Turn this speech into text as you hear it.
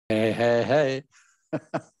Hey, hey, hey.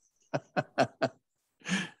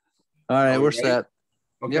 All right, we're set.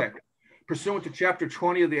 Okay. Yep. Pursuant to Chapter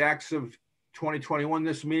 20 of the Acts of 2021,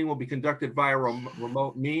 this meeting will be conducted via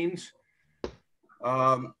remote means.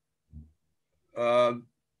 No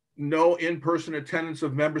in-person attendance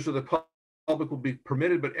of members of the public will be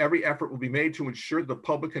permitted, but every effort will be made to ensure the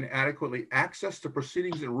public can adequately access the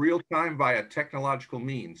proceedings in real time via technological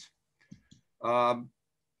means.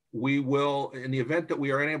 We will, in the event that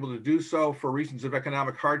we are unable to do so for reasons of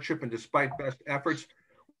economic hardship and despite best efforts,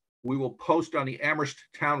 we will post on the Amherst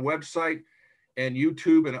Town website and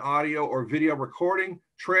YouTube an audio or video recording,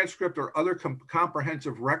 transcript, or other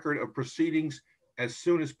comprehensive record of proceedings as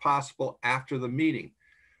soon as possible after the meeting.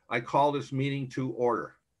 I call this meeting to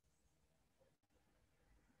order.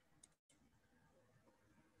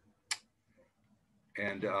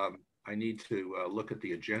 And I need to look at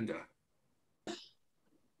the agenda.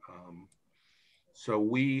 So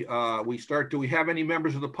we start. Do we have any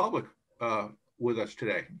members of the public with us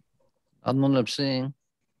today? I'm not seeing.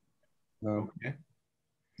 No. Okay.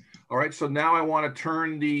 All right. So now I want to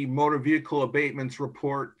turn the motor vehicle abatements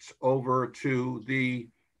reports over to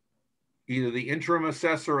either the interim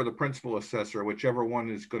assessor or the principal assessor, whichever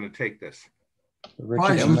one is going to take this.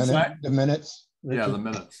 Richard, the minutes. Richard. Yeah, the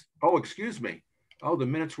minutes. Oh, excuse me. Oh, the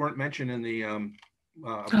minutes weren't mentioned in the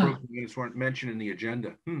approved minutes weren't mentioned in the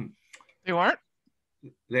agenda. They weren't?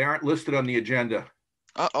 They aren't listed on the agenda.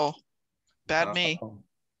 Uh-oh. Bad me.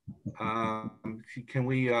 Can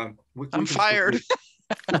we I'm fired.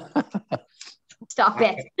 Stop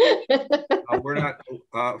it. We're not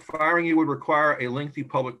firing you would require a lengthy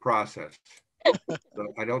public process.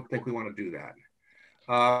 So I don't think we want to do that.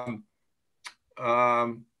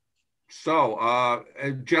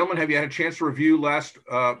 Gentlemen, have you had a chance to review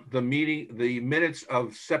the minutes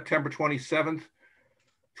of September 27th,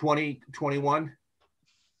 2021?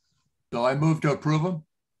 So I move to approve them.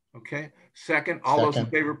 Okay. Second, all those in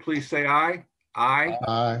favor, please say aye. Aye.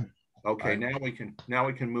 Aye. Okay, now we can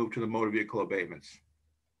move to the motor vehicle abatements.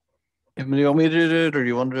 Do you want me to do it or do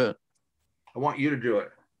you want to do it? I want you to do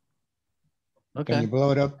it. Okay. Can you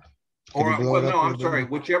blow it up? Or well, no, I'm sorry.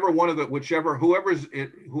 Whoever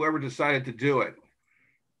decided to do it.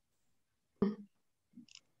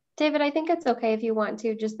 David, I think it's okay if you want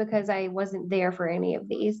to, just because I wasn't there for any of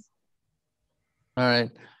these. All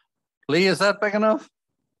right. Lee, is that big enough?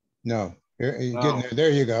 No. You're getting there. There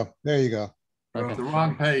you go. There you go. Okay. The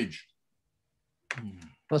wrong page.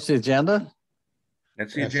 What's the agenda?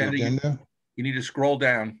 That's the agenda. You need to scroll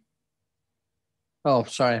down. Oh,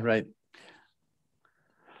 sorry. Right.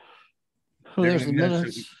 Oh, there's the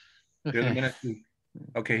minutes. There's the minutes.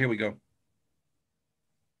 Okay, here we go.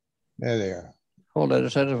 There they are. Hold it.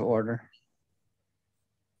 It's out of order.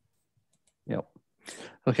 Yep.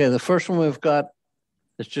 Okay, the first one we've got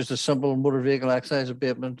is just a simple motor vehicle excise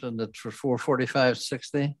abatement, and it's for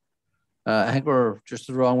 $445.60. I think we're just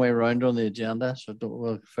the wrong way around on the agenda, so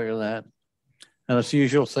we'll figure that. And it's the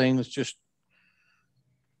usual thing. It's just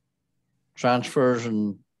transfers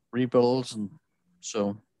and rebuilds, and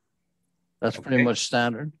so that's pretty much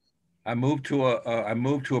standard. I move to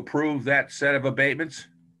approve that set of abatements.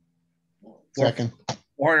 Second.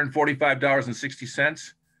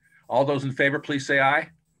 $445.60. All those in favor, please say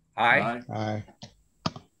aye. Aye. Aye.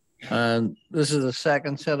 And this is the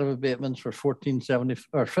second set of abatements for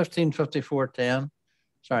 $1554.10.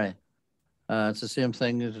 Sorry, it's the same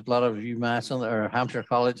thing. There's a lot of UMass in there, or Hampshire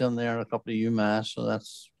College in there, and a couple of UMass, so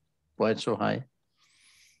that's why it's so high.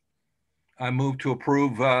 I move to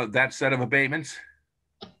approve that set of abatements.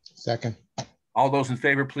 Second. All those in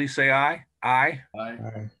favor, please say aye. Aye. Aye.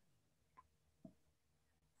 Aye.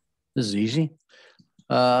 This is easy.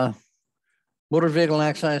 Motor vehicle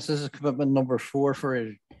excise. This is commitment number 4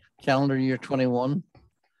 for calendar year 21,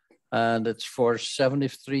 and it's for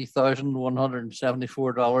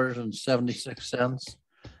 $73,174.76,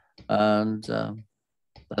 and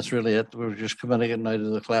that's really it. We're just committing it now to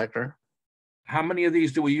the collector. How many of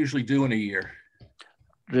these do we usually do in a year?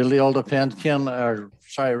 Really all depends, Ken, or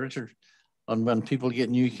sorry, Richard, on when people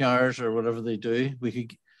get new cars or whatever they do. We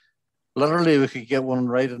could get one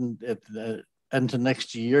right into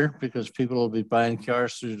next year, because people will be buying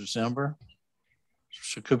cars through December.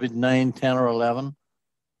 So it could be 9, 10, or 11.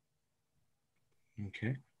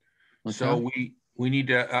 Okay. So we need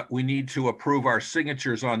to approve our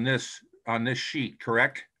signatures on this sheet,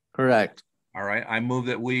 correct? Correct. All right. I move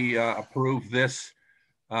that we approve this.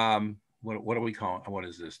 What do we call it? What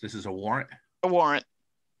is this? This is a warrant? A warrant.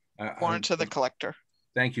 Warrant to the collector.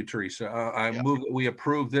 Thank you, Teresa. I move that we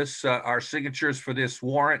approve this, our signatures for this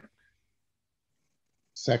warrant.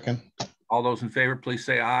 Second. All those in favor, please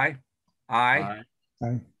say aye. Aye.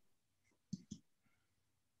 Aye.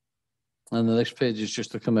 And the next page is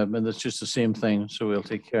just a commitment. It's just the same thing. So we'll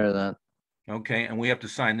take care of that. Okay, and we have to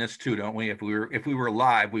sign this too, don't we? If we were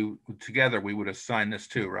live, we would have signed this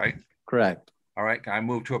too, right? Correct. All right, I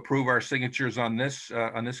move to approve our signatures on this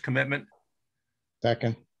commitment.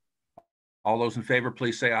 Second. All those in favor,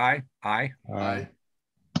 please say aye. Aye. Aye.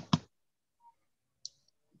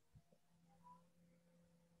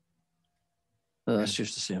 That's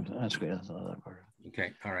just the same thing. That's great. That's another part.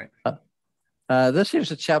 Okay, all right. This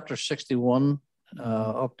is a chapter 61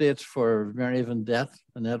 updates for Mary Vendette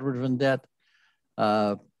and Edward Vendette.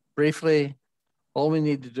 Briefly, all we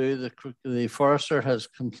need to do, the forester has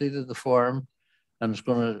completed the form and is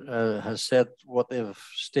going to has said what they've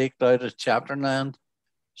staked out as chapter land.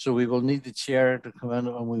 So we will need the chair to come in,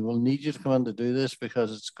 and we will need you to come in to do this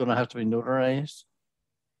because it's going to have to be notarized.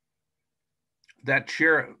 That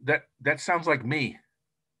chair, that sounds like me.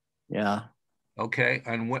 Yeah. Okay,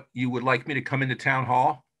 and what you would like me to come into town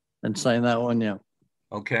hall? And sign that one, yeah.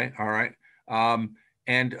 Okay, all right.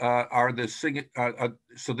 And are the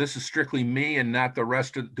so this is strictly me and not the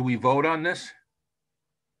rest of, do we vote on this?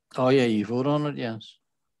 Oh yeah, you vote on it, yes.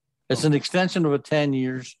 It's an extension of 10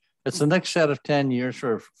 years. It's the next set of 10 years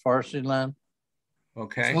for forestry land.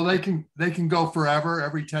 Okay. So they can go forever,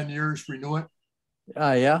 every 10 years, renew it?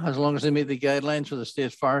 Yeah, as long as they meet the guidelines for the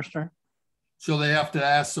state forester. So they have to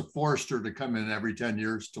ask the forester to come in every 10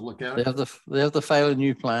 years to look at it? They have to file a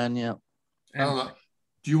new plan, yeah. I don't know.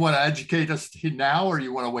 Do you want to educate us now or do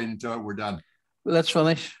you want to wait until we're done? Let's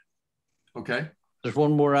finish. Okay. There's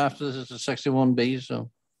one more after this. It's a 61B,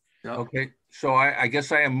 so. Yeah. Okay, so I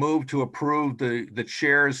guess I am moved to approve the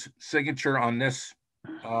chair's signature on this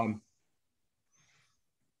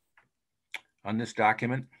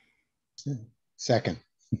document. Second.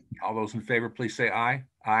 All those in favor, please say aye.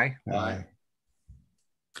 Aye. Aye.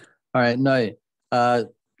 All right, now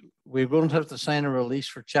we're going to have to sign a release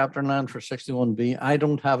for chapter 9 for 61B. I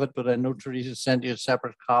don't have it, but I know Teresa sent you a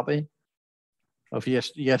separate copy of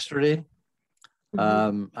yesterday.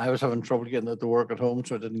 I was having trouble getting it to work at home,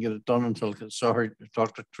 so I didn't get it done until I saw her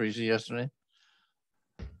talk to Teresa yesterday.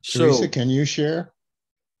 Teresa, can you share?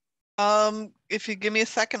 If you give me a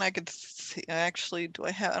second, I could see. Actually,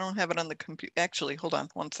 I don't have it on the computer. Actually, hold on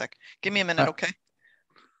one sec. Give me a minute, okay?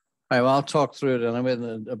 All right, well, I'll talk through it anyway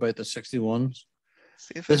about the 61s.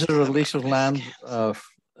 This is a release of land at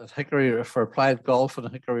Hickory for applied golf on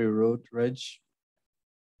Hickory Road Ridge.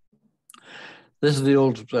 This is the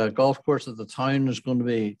old golf course that the town is going to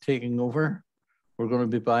be taking over. We're going to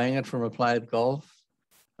be buying it from Applied Golf,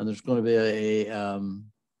 and there's going to be a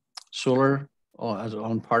solar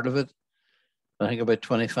on part of it. I think about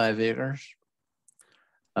 25 acres.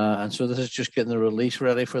 And so this is just getting the release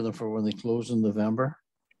ready for them for when they close in November.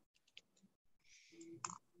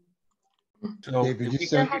 So David,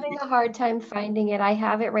 You're having a hard time finding it. I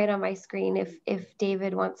have it right on my screen if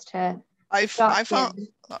David wants to. I found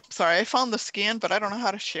the scan, but I don't know how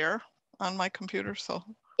to share on my computer. So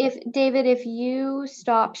David, if you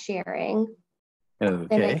stop sharing, okay,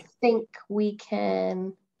 then I think we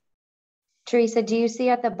can. Teresa, do you see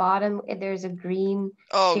at the bottom there's a green?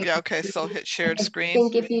 Oh yeah, okay. So hit shared screen. I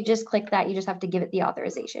think if you just click that, you just have to give it the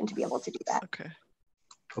authorization to be able to do that. Okay.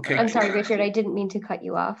 Okay. I'm sorry, Richard. I didn't mean to cut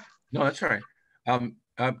you off. No, that's all right.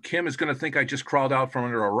 Kim is going to think I just crawled out from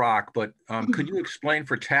under a rock, but could you explain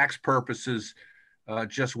for tax purposes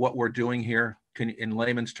just what we're doing here in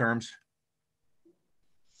layman's terms?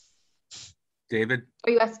 David?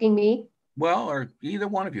 Are you asking me? Well, or either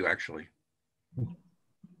one of you, actually.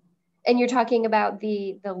 And you're talking about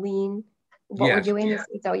the lien, what we're Yes. doing, is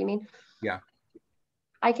that what you mean? Yeah.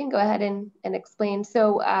 I can go ahead and explain.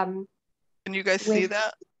 So Can you guys see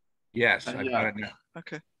that? Yes. I've got it now.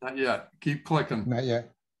 Okay. Not yet. Keep clicking. Not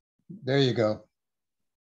yet. There you go.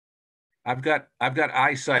 I've got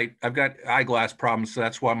eyesight. I've got eyeglass problems, so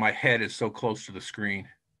that's why my head is so close to the screen.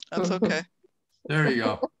 That's okay. There you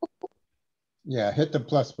go. Yeah, hit the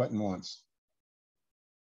plus button once.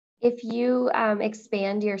 if you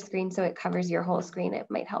expand your screen so it covers your whole screen, it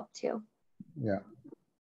might help too. Yeah.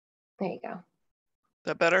 There you go. Is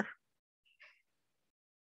that better?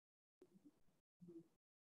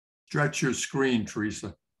 Stretch your screen,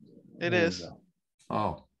 Teresa. It There you is. go.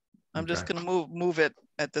 Oh. I'm just okay. gonna move it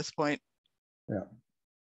at this point. Yeah.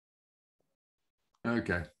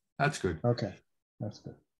 Okay, that's good. Okay, that's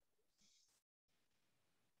good.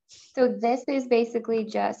 So this is basically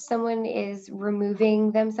just someone is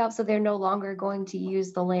removing themselves, so they're no longer going to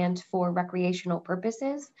use the land for recreational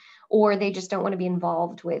purposes, or they just don't want to be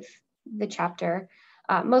involved with the chapter.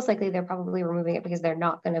 Most likely they're probably removing it because they're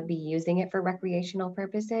not going to be using it for recreational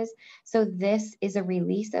purposes. So this is a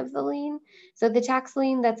release of the lien. So the tax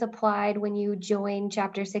lien that's applied when you join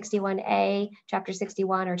Chapter 61A, Chapter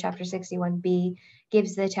 61, or Chapter 61B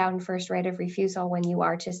gives the town first right of refusal when you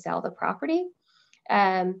are to sell the property.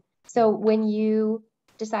 So when you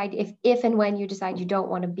decide, if and when you decide you don't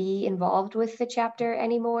want to be involved with the chapter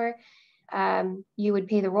anymore, you would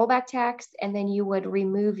pay the rollback tax, and then you would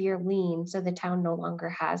remove your lien so the town no longer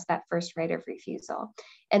has that first right of refusal.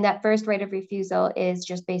 And that first right of refusal is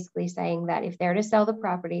just basically saying that if they're to sell the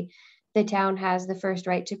property, the town has the first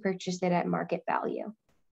right to purchase it at market value.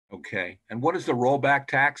 Okay. And what is the rollback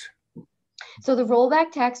tax? So the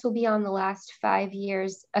rollback tax will be on the last 5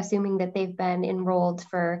 years, assuming that they've been enrolled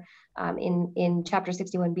for, in Chapter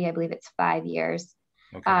 61B, I believe it's 5 years.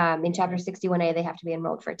 Okay. In Chapter 61A, they have to be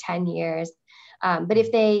enrolled for 10 years. But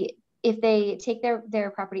if they take their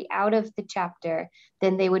property out of the chapter,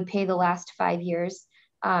 then they would pay the last 5 years.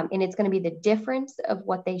 And it's going to be the difference of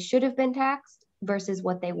what they should have been taxed versus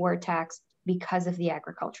what they were taxed because of the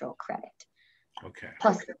agricultural credit. Okay.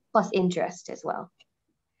 Plus interest as well.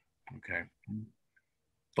 Okay.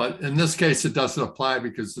 But in this case, it doesn't apply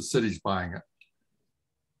because the city's buying it.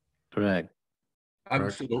 Correct.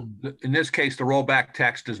 So in this case, the rollback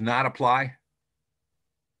tax does not apply?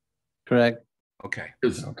 Correct. Okay.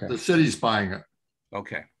 Because Okay. the city's buying it.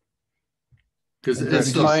 Okay. Because And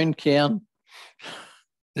it's The town can.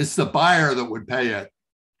 it's the buyer that would pay it,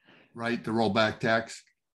 right? The rollback tax.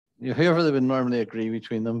 Whoever they would normally agree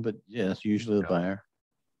between them, but yeah, it's usually the buyer.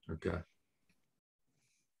 Okay.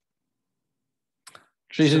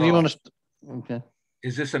 Teresa, do you So- want to? Okay.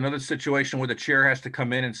 Is this another situation where the chair has to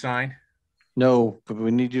come in and sign? No, but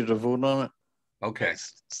we need you to vote on it. Okay.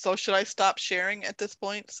 So should I stop sharing at this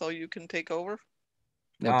point so you can take over?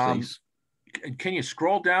 Yeah, please. Can you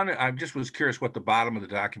scroll down? I just was curious what the bottom of the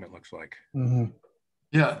document looks like. Mhm.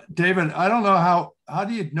 Yeah, David, I don't know how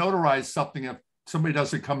do you notarize something if somebody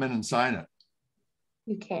doesn't come in and sign it?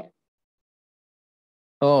 You can't.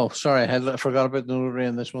 Oh, sorry, I forgot about the notary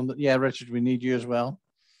in this one. Yeah, Richard, we need you as well.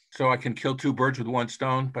 So I can kill two birds with one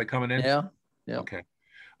stone by coming in? Yeah. Yeah. Okay.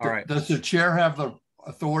 All right. Does the chair have the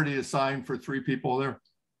authority to sign for 3 people there?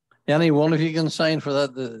 Any one of you can sign for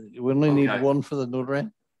that. We only need Okay. one for the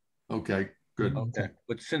notary. Okay, good. Okay.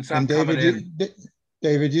 But since I'm And coming David, in,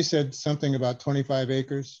 David, you said something about 25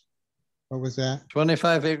 acres. What was that?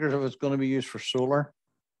 25 acres of it's going to be used for solar.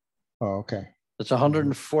 Oh, okay. It's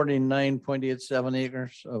 149.87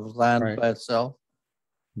 acres of land Right. by itself.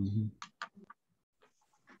 Mhm.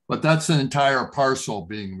 But that's an entire parcel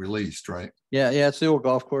being released, right? Yeah, it's the old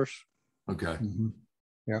golf course. Okay. Mhm.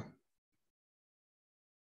 Yeah.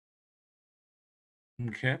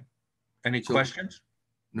 okay. Any So- questions?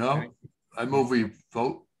 No, I move we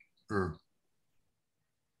vote, or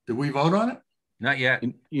did we vote on it? Not yet.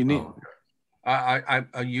 You need.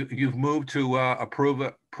 Oh, You've moved to approve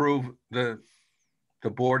the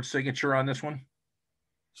board signature on this one?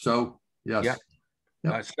 so, yes. Yep.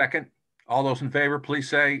 Yep. Second, all those in favor, please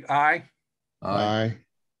say aye. Aye. Aye.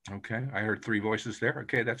 Okay, I heard 3 voices there.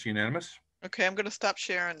 Okay, that's unanimous. Okay, I'm going to stop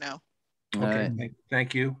sharing now. All Okay, right.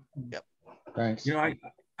 thank you. Thanks. You know,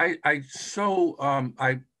 I'm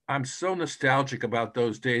so nostalgic about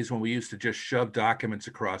those days when we used to just shove documents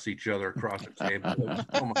across each other across the table. It was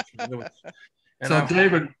so much. And So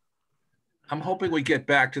David, I'm hoping we get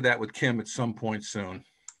back to that with Kim at some point soon.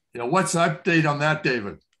 what's the update on that,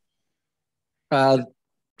 David? As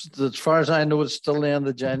far as I know, it's still the end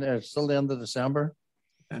of January. It's still the end of December.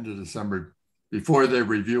 End of December, before they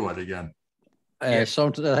review it again. Yeah. I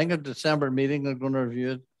think a December meeting they're going to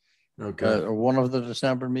review it, Okay. or one of the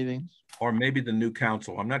December meetings. Or maybe the new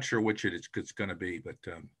council. I'm not sure which it's going to be, but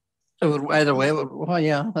Either way, well,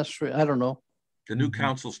 yeah, that's true. I don't know. the new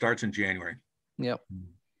council starts in January. Yep.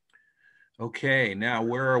 Okay, now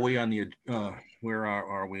where are we on the where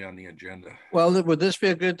are we on the agenda? Well, would this be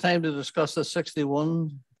a good time to discuss the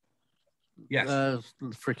 61? Yes.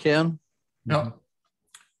 For Ken. Yep.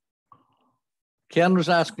 Ken was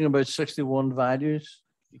asking about 61 values.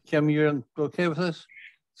 Kim, you're okay with this?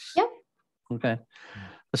 Yep. Okay.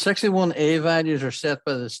 The 61A values are set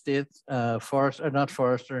by the state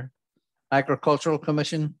agricultural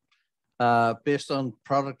commission based on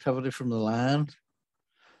productivity from the land.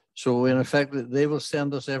 So in effect, they will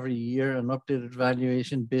send us every year an updated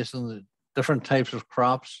valuation based on the different types of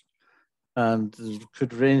crops, and it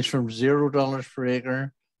could range from $0 per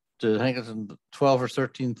acre to I think it's $12,000 or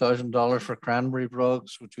 $13,000 for cranberry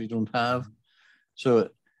bogs, which we don't have. So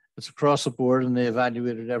it's across the board, and they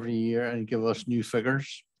evaluate it every year and give us new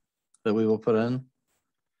figures that we will put in.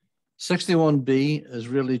 61B is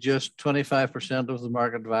really just 25% of the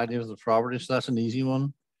market value of the property. So that's an easy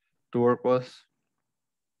one to work with.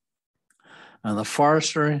 And the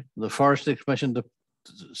forestry commission to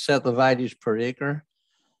set the values per acre.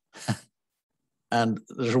 And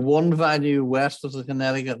there's one value west of the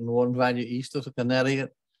Connecticut and one value east of the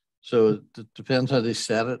Connecticut. So it depends how they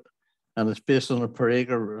set it. And it's based on a per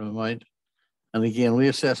acre amount. And again, we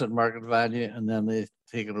assess at market value and then they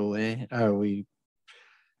take it away. Or we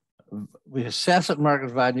assess at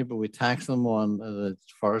market value, but we tax them on the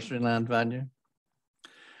forestry land value.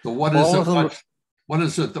 So what is it? What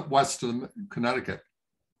is it west of the Connecticut?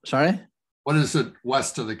 Sorry? What is it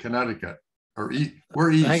west of the Connecticut? Or east?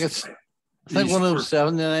 We're east. I think one of them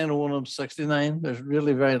 79 and one of them 69. There's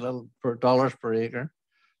really very little dollars per acre.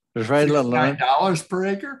 There's very little. $9 per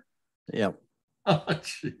acre? Yep. Oh,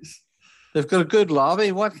 jeez. They've got a good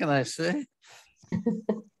lobby. What can I say?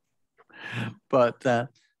 But now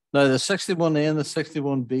the 61A and the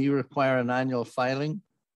 61B require an annual filing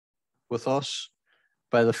with us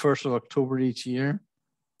by the 1st of October each year.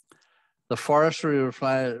 The forestry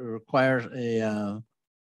requires a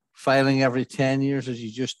filing every 10 years, as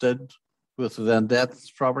you just did with the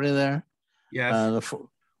Vendette's property there. Yes.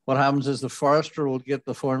 What happens is the forester will get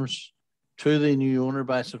the forms to the new owner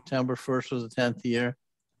by September 1st of the 10th year,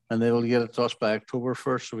 and they will get it to us by October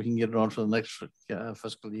 1st so we can get it on for the next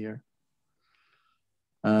fiscal year.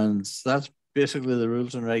 And that's basically the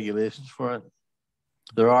rules and regulations for it.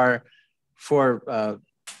 There are, for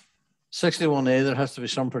 61A, there has to be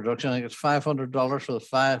some production. I think it's $500 for the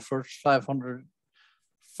first $500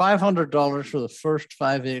 for the first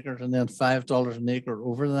 5 acres and then $5 an acre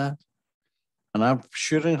over that. And I'm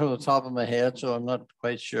shooting from the top of my head, so I'm not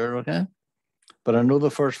quite sure, okay? But I know the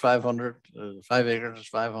first 5 acres is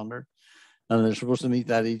 500, and they're supposed to meet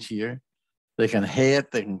that each year. They can hay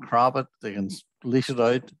it, they can crop it, they can lease it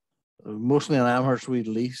out. Mostly in Amherst, we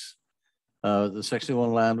lease the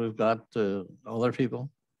 61 land we've got to other people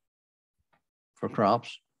for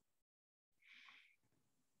crops.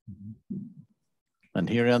 And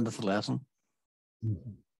here endeth the lesson.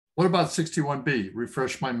 What about 61B?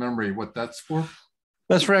 Refresh my memory what that's for.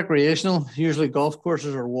 That's recreational. Usually golf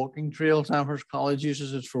courses or walking trails. Amherst College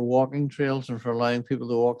uses it for walking trails and for allowing people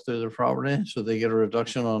to walk through their property, so they get a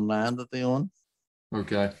reduction on land that they own.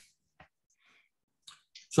 Okay.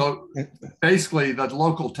 So basically the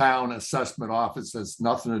local town assessment office has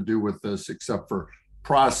nothing to do with this except for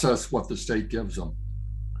process what the state gives them.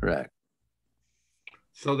 Correct.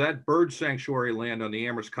 So that bird sanctuary land on the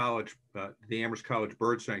Amherst College Bird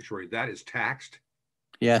Sanctuary, that is taxed?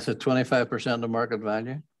 Yes, at 25% of market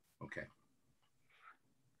value. Okay.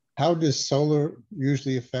 How does solar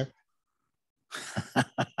usually affect?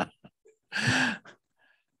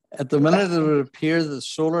 At the minute, it would appear that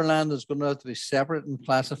solar land is going to have to be separate and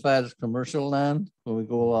classified as commercial land when we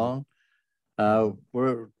go along.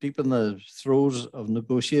 We're deep in the throes of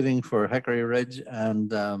negotiating for Hickory Ridge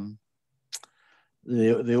and the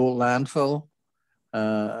old landfill.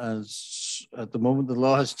 As at the moment, the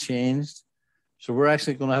law has changed. So we're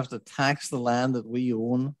actually going to have to tax the land that we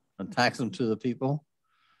own and tax them to the people.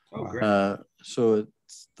 Oh, great. So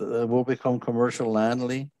it will become commercial land,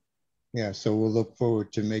 Lee. Yeah, so we'll look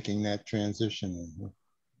forward to making that transition.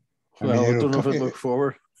 I don't know if it look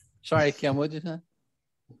forward. Sorry, Kim, what did you say?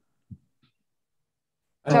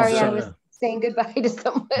 Sorry, I was saying goodbye to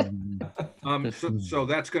someone. So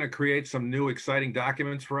that's going to create some new exciting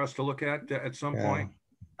documents for us to look at some point?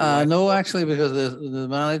 No, actually, because the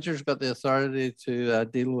manager's got the authority to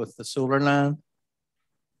deal with the solar land.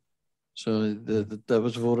 So that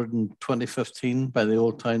was voted in 2015 by the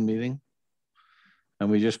old town meeting. And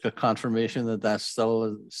we just got confirmation that that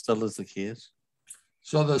still is the case.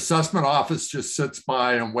 So the assessment office just sits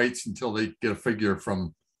by and waits until they get a figure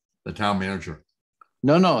from the town manager?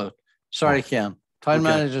 No. Sorry, Ken. Town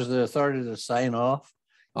manager has the authority to sign off.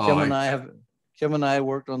 Kim and I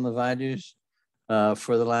worked on the values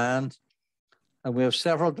for the land. And we have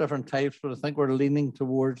several different types, but I think we're leaning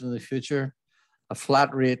towards in the future a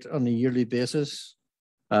flat rate on a yearly basis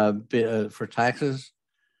for taxes.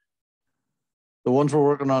 The ones we're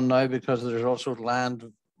working on now, because there's also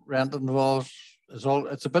land rent involved,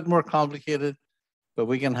 it's a bit more complicated, but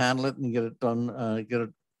we can handle it and get it done,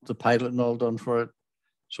 the pilot and all done for it.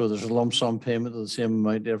 So there's a lump sum payment of the same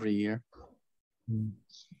amount every year.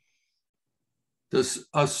 Does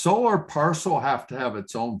a solar parcel have to have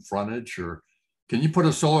its own frontage, or can you put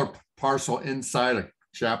a solar parcel inside a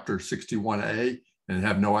chapter 61A and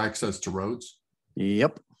have no access to roads?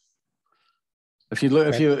 Yep. If you look,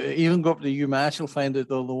 if you even go up to UMass, you'll find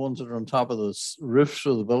that all the ones that are on top of the roofs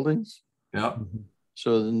of the buildings. Yeah.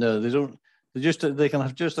 So no, they don't. They can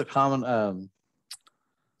have just a common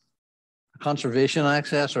conservation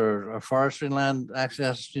access or forestry land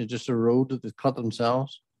access, just a road that they cut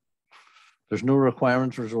themselves. There's no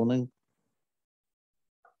requirement for zoning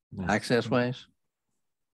access wise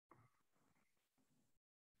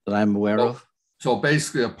that I'm aware of. So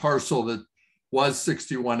basically a parcel that was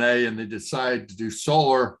 61A and they decide to do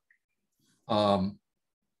solar,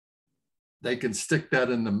 they can stick that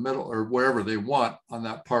in the middle or wherever they want on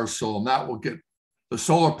that parcel, and that will get, the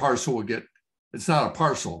solar parcel will get, it's not a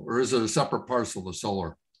parcel, or is it a separate parcel, the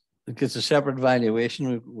solar? It gets a separate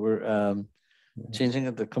valuation. We're changing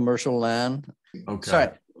it to commercial land. Okay. Sorry,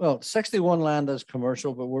 well, 61 land is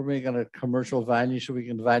commercial, but we're making a commercial value so we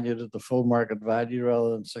can value it at the full market value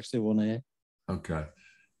rather than 61A. Okay.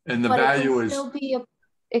 And the But value is,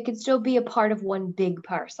 it could still be a part of one big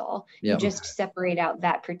parcel. Yeah. You just separate out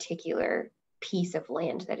that particular piece of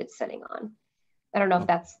land that it's sitting on. I don't know if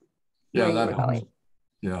that's yeah, where you that were going.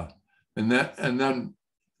 yeah. And then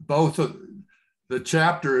both of the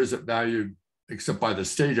chapter isn't valued except by the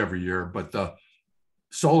state every year, but the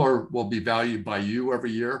solar will be valued by you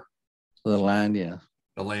every year. The land, yeah.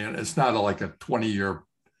 The land, it's not like a 20-year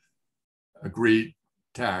agreed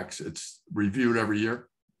tax. It's reviewed every year.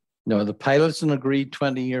 No, the pilot's an agreed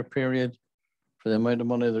 20-year period for the amount of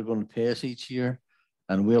money they're going to pay us each year.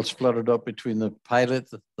 And we'll split it up between the pilot,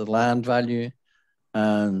 the land value,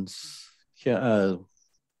 and pilot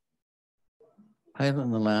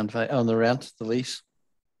and the land value, on the rent, the lease.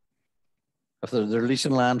 If they're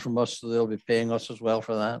leasing land from us, so they'll be paying us as well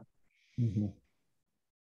for that. Mm-hmm.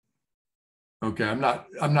 Okay,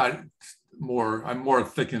 I'm more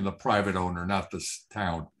thinking of the private owner, not this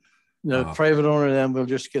town. The private owner, then we'll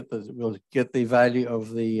get the value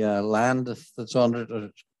of the land that's on it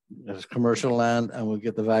as commercial land, and we'll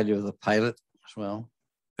get the value of the pilot as well.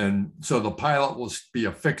 And so the pilot will be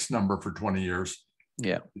a fixed number for 20 years.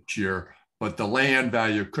 Yeah. Each year, but the land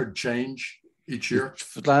value could change each year.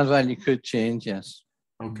 The land value could change, yes.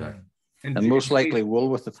 Okay. And most likely will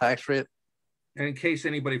with the tax rate. And in case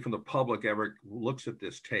anybody from the public ever looks at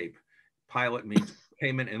this tape, pilot means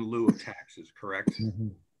payment in lieu of taxes, correct? Mm-hmm.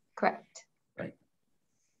 Correct. Right.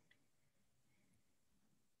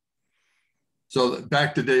 So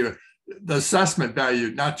back to David, the assessment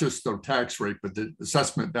value, not just the tax rate, but the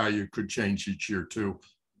assessment value could change each year too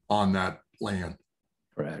on that land.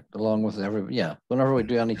 Correct. Along with whenever we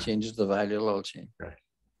do any changes, the value will all change. Okay.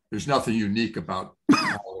 There's nothing unique about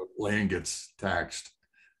how land gets taxed.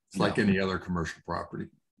 It's like any other commercial property.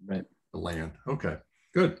 Right. The land. Okay,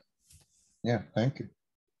 good. Yeah, thank you.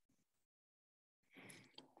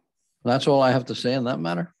 That's all I have to say in that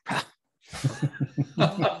matter.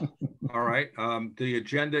 All right. The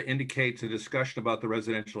agenda indicates a discussion about the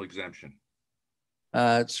residential exemption.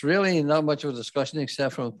 It's really not much of a discussion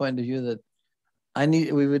except from the point of view that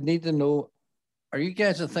we would need to know, are you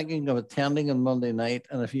guys thinking of attending on Monday night?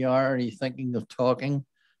 And if you are you thinking of talking?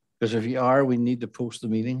 Because if you are, we need to post the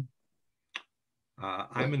meeting.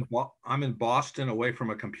 I'm in Boston away from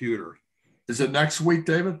a computer. Is it next week,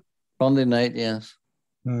 David? Monday night, yes.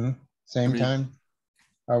 Mm-hmm. Same time?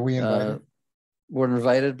 Are we invited? We're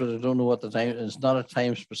invited, but I don't know what the time is. It's not a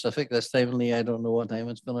time specific this time, Lee. I don't know what time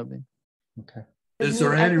it's going to be. Okay. Is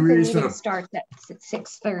there any reason? It starts at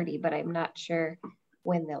 6:30, but I'm not sure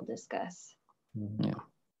when they'll discuss. Yeah.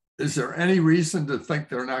 Is there any reason to think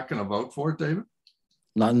they're not going to vote for it, David?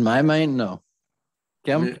 Not in my mind, no.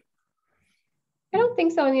 Kim? I don't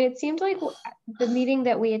think so. I mean, it seemed like the meeting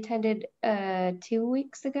that we attended 2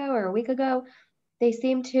 weeks ago or a week ago, they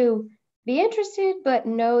seemed to be interested, but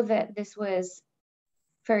know that this was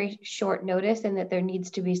very short notice and that there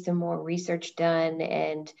needs to be some more research done.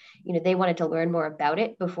 And, they wanted to learn more about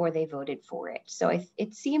it before they voted for it. So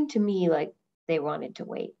it seemed to me like they wanted to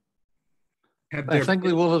wait. I think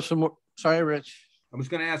we will have some more. Sorry, Rich. I was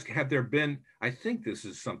going to ask, have there been, I think this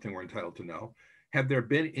is something we're entitled to know, have there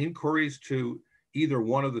been inquiries to either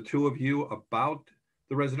one of the two of you about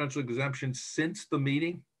the residential exemption since the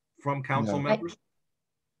meeting from council members?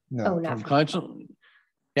 No. Oh, not from council.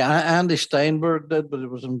 Yeah, Andy Steinberg did, but it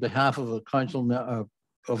was on behalf of a council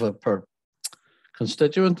of a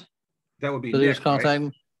constituent. That would be Nick, he was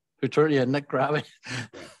contacting, right? Nick Gravy.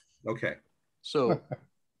 Okay. So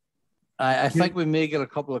I think we may get a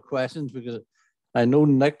couple of questions because I know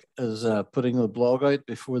Nick is putting the blog out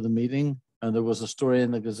before the meeting, and there was a story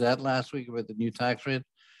in the Gazette last week about the new tax rate.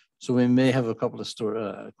 So we may have a couple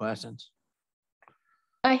of questions.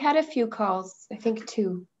 I had a few calls, I think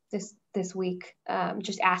 2 this week,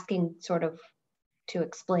 just asking sort of to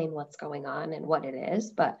explain what's going on and what it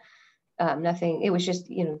is, but nothing. It was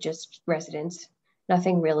just just residents,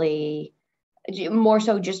 nothing really more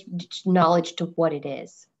so just knowledge to what it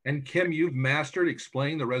is. And Kim, you've mastered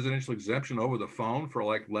explaining the residential exemption over the phone for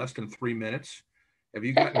like less than 3 minutes. Have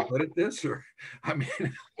you gotten good at this? Or, I mean,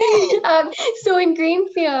 so in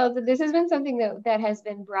Greenfield, this has been something that has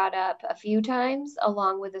been brought up a few times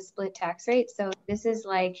along with a split tax rate. So this is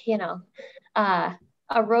like,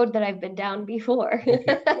 a road that I've been down before. Okay.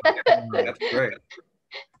 That's great.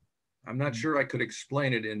 I'm not sure I could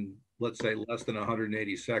explain it in, let's say, less than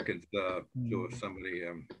 180 seconds to somebody.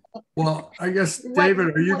 Well, I guess,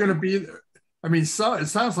 David, are you going to be there? I mean, so it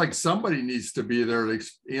sounds like somebody needs to be there to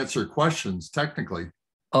answer questions technically.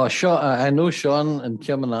 Oh, Sean, I know Sean and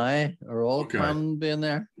Kim and I are all planning being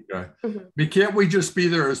there. Okay. I mean, can't we just be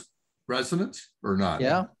there as residents or not?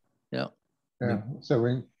 Yeah.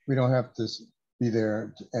 So we don't have to be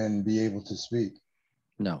there and be able to speak.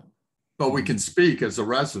 No. But we can speak as a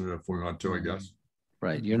resident if we want to, I guess.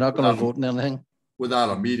 Right. You're not going to vote in anything?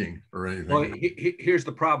 Without a meeting or anything. Well, here's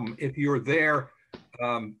the problem. If you're there,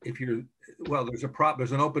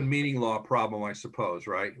 there's an open meeting law problem, I suppose,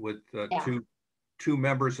 right? With two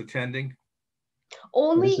members attending.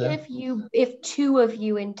 Only if two of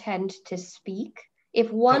you intend to speak.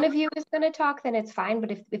 If one of you is going to talk, then it's fine.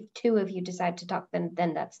 But if two of you decide to talk, then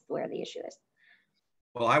that's where the issue is.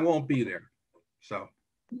 Well, I won't be there, so.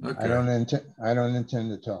 Okay. I don't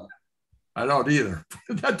intend to talk. I don't either.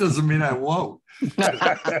 That doesn't mean I won't.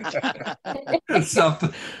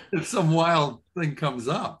 If some wild thing comes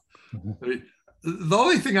up. I mean, the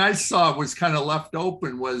only thing I saw was kind of left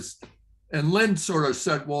open was, and Lynn sort of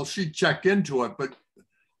said, well, she'd check into it, but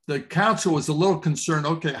the council was a little concerned.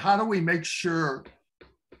 Okay, how do we make sure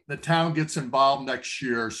the town gets involved next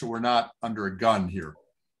year so we're not under a gun here?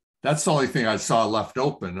 That's the only thing I saw left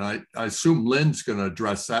open. And I assume Lynn's going to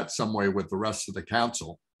address that some way with the rest of the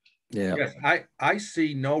council. Yeah. Yes, I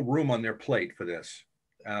see no room on their plate for this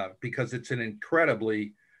because it's an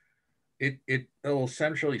incredibly, it'll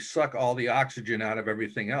essentially suck all the oxygen out of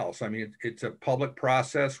everything else. I mean, it's a public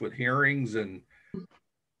process with hearings and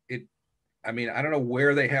I don't know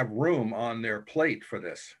where they have room on their plate for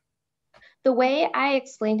this. The way I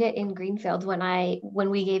explained it in Greenfield when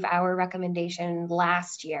we gave our recommendation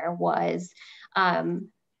last year was, of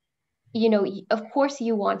course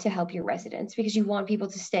you want to help your residents because you want people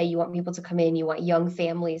to stay, you want people to come in, you want young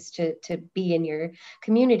families to be in your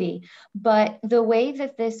community. But the way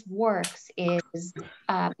that this works is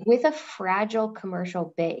with a fragile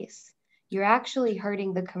commercial base, you're actually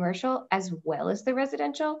hurting the commercial as well as the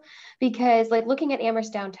residential, because like looking at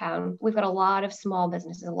Amherst downtown, we've got a lot of small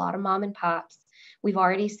businesses, a lot of mom and pops. We've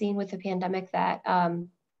already seen with the pandemic that, some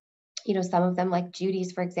of them like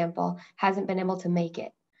Judy's, for example, hasn't been able to make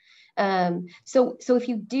it. So if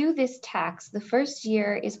you do this tax, the first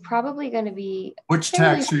year is probably going to be which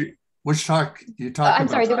tax you talking I'm about?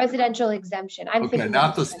 Sorry, the residential exemption. Okay,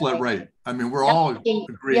 not the split rate. I mean, we're all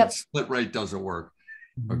agreed split rate doesn't work.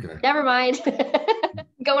 Okay. Never mind.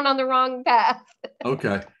 Going on the wrong path.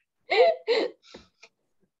 Okay.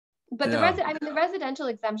 But the residential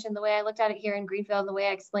exemption, the way I looked at it here in Greenfield, the way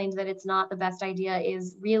I explained that it's not the best idea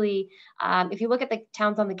is really, if you look at the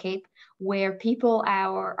towns on the Cape where people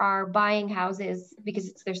are buying houses because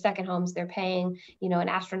it's their second homes, they're paying, an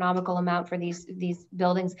astronomical amount for these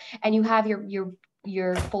buildings, and you have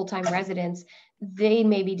your full-time residents, they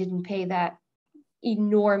maybe didn't pay that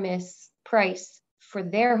enormous price for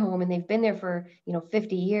their home and they've been there for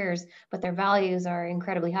 50 years, but their values are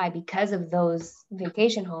incredibly high because of those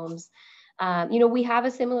vacation homes. We have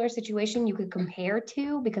a similar situation you could compare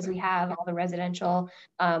to because we have all the residential,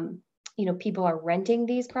 people are renting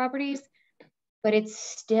these properties, but it's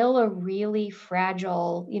still a really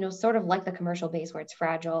fragile, sort of like the commercial base where it's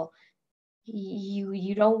fragile.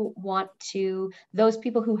 You don't want to, those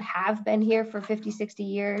people who have been here for 50, 60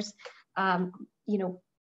 years,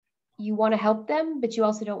 you want to help them, but you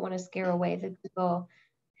also don't want to scare away the people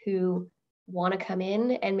who want to come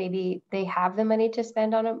in and maybe they have the money to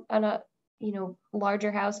spend on a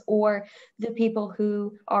larger house, or the people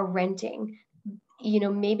who are renting.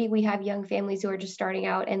 Maybe we have young families who are just starting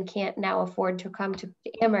out and can't now afford to come to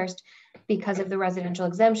Amherst because of the residential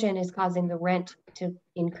exemption is causing the rent to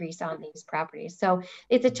increase on these properties. So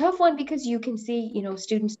it's a tough one because you can see,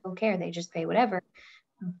 students don't care, they just pay whatever.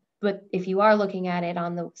 But if you are looking at it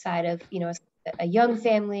on the side of, a young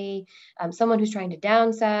family, someone who's trying to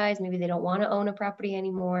downsize, maybe they don't want to own a property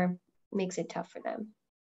anymore, makes it tough for them.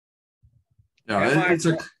 Yeah,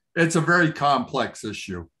 it's a very complex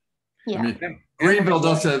issue. Yeah. I mean, Greenville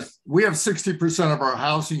we have 60% of our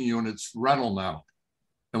housing units rental now.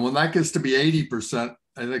 And when that gets to be 80%,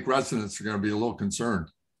 I think residents are going to be a little concerned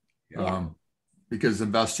because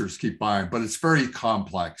investors keep buying, but it's very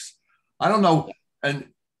complex. I don't know. And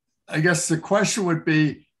I guess the question would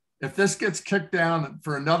be, if this gets kicked down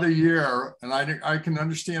for another year, and I can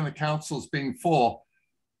understand the council's being full,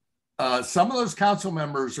 some of those council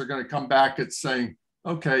members are going to come back at saying,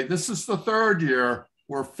 okay, this is the third year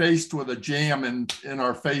we're faced with a jam in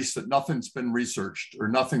our face that nothing's been researched or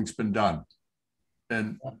nothing's been done.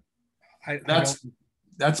 And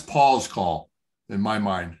that's Paul's call in my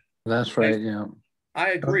mind. That's right, yeah. I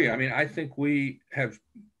agree. I mean, I think we have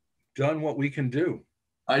done what we can do.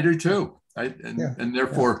 I do too. And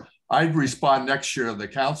therefore, I'd respond next year to the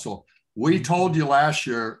council. We told you last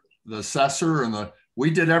year, the assessor and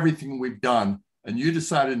we did everything we've done, and you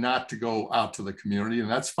decided not to go out to the community, and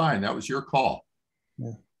that's fine. That was your call.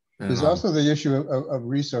 Yeah. There's also the issue of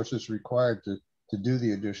resources required to do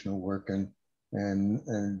the additional work, and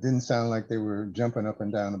it didn't sound like they were jumping up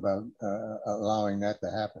and down about allowing that to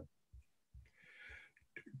happen.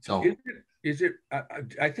 So is it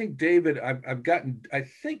I think, David, I've gotten, I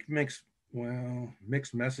think mixed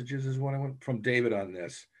messages is what I want from David on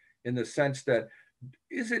this, in the sense that,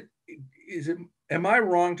 am I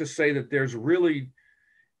wrong to say that there's really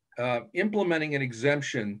implementing an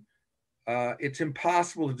exemption, it's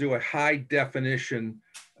impossible to do a high definition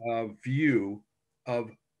view of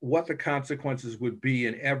what the consequences would be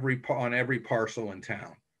on every parcel in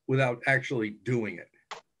town without actually doing it?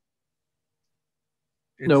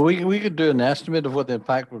 No, we could do an estimate of what the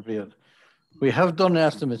impact would be. We have done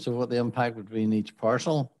estimates of what the impact would be in each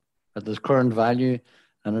parcel at this current value,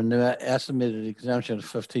 and a new estimated exemption of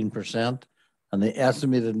 15%, and the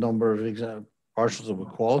estimated number of parcels that would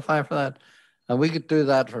qualify for that. And we could do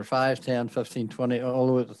that for 5, 10, 15, 20, all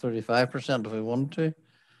the way to 35% if we wanted to.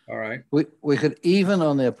 All right. We could, even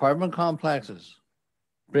on the apartment complexes,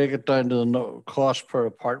 break it down to the cost per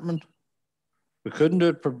apartment. We couldn't do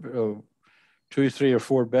it per 2, 3, or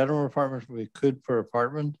 4 bedroom apartments, but we could per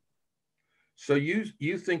apartment. So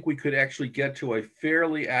you think we could actually get to a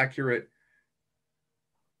fairly accurate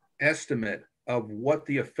estimate of what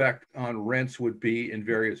the effect on rents would be in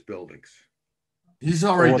various buildings? He's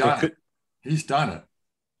already done it. He's done it.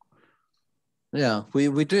 Yeah,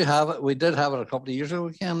 we do have it. We did have it a couple of years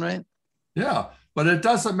ago, right? Yeah, but it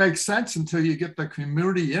doesn't make sense until you get the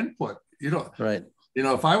community input. Right.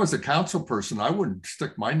 If I was a council person, I wouldn't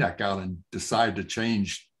stick my neck out and decide to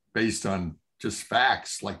change based on just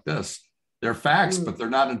facts like this. They're facts, but they're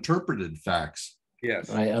not interpreted facts. Yes.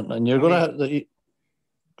 Right, and you're going to have to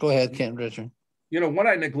go ahead, Ken, Richard. What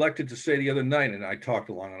I neglected to say the other night, and I talked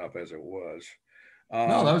long enough as it was.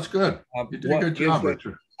 No, that was good. You did a good job,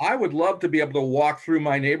 Richard. I would love to be able to walk through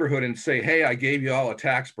my neighborhood and say, hey, I gave you all a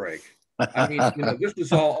tax break. I mean, this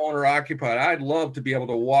is all owner occupied. I'd love to be able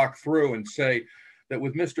to walk through and say that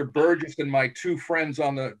with Mr. Burgess and my 2 friends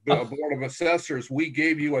on the Board of Assessors, we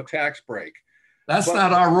gave you a tax break. That's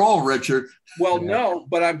not our role, Richard. Well, no,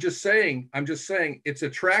 but I'm just saying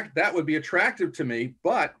that would be attractive to me,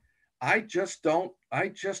 but I just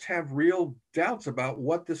have real doubts about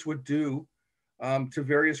what this would do to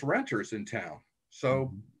various renters in town.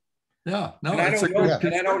 So yeah, no, and I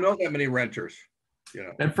don't know that many renters,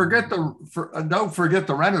 And don't forget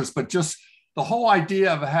the renters, but just the whole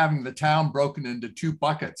idea of having the town broken into 2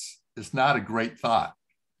 buckets is not a great thought.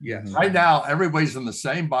 Yes. Right now, everybody's in the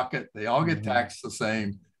same bucket. They all get taxed the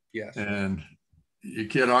same. Yes. And you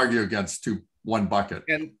can't argue against one bucket.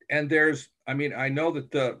 And there's, I mean, I know that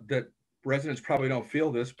that residents probably don't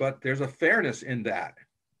feel this, but there's a fairness in that.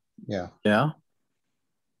 Yeah. Yeah.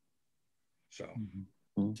 So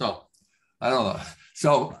I don't know.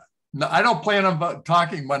 So no, I don't plan on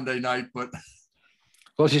talking Monday night, but.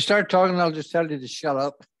 Well, if you start talking, I'll just tell you to shut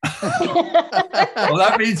up. Well,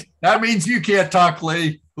 that means you can't talk,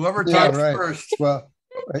 Lee. Whoever talks first. Well,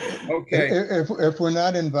 okay. If we're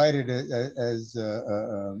not invited as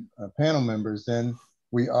panel members, then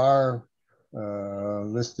we are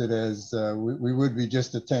listed as we would be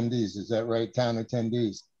just attendees. Is that right? Town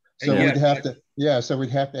attendees. So we'd have to, so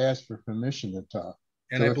we'd have to ask for permission to talk.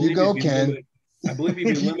 And so if you go, Ken, I believe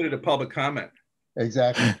you'd be limited to public comment.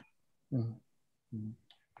 Exactly.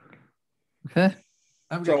 Okay.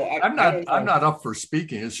 I'm not up for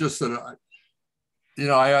speaking. It's just that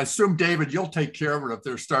I assume, David, you'll take care of it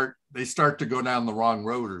if they start to go down the wrong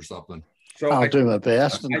road or something. So I'll do my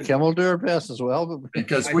best, and Kim will do her best as well. But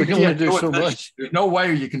because we can't do so much. There's no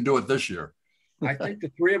way you can do it this year. I think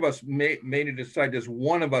the 3 of us may need to decide, does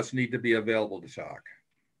one of us need to be available to talk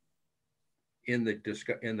in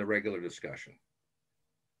the regular discussion?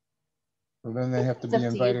 Well, then they have to be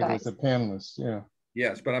invited as a panelist. Yeah.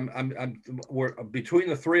 Yes, but we're between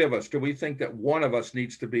the 3 of us. Do we think that one of us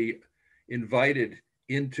needs to be invited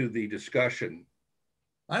into the discussion?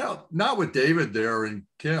 Not with David there and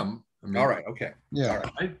Kim. I mean, All right, okay. Yeah. All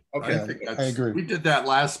right. I Okay, think I that's, agree. we did that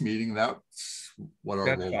last meeting. That's what our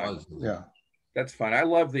That's role fine. was. Yeah. that's fine. I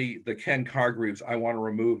love the Ken Cargreaves, I want to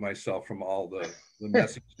remove myself from all the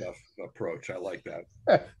messy stuff approach. I like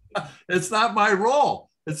that. It's not my role.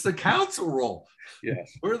 It's the council role.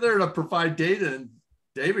 Yes. We're there to provide data, and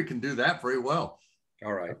David can do that very well.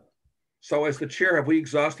 All right. So as the chair, have we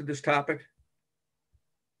exhausted this topic?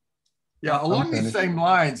 Yeah, along these finished. same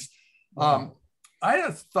lines, I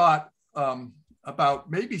had thought about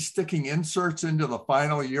maybe sticking inserts into the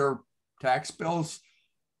final year tax bills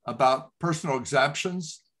about personal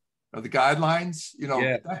exemptions or the guidelines. You know,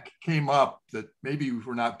 Yeah. that came up that maybe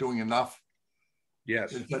we're not doing enough.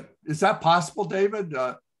 Yes. Is that possible, David?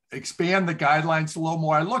 Expand the guidelines a little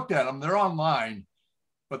more. I looked at them, they're online,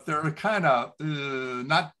 but they're kind of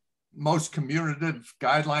not most commutative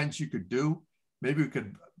guidelines you could do. Maybe we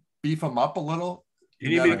could beef them up a little. Do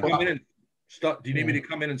you need me to come in and stuff? Do you need me to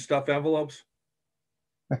come in and stuff envelopes?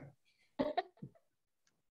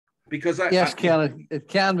 Because yes, it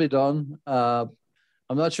can be done. I'm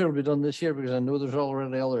not sure it'll be done this year because I know there's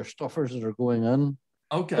already other stuffers that are going in.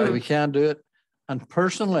 Okay. So we can do it. And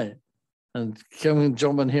personally, and Kim can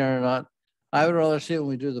jump in here or not, I would rather see it when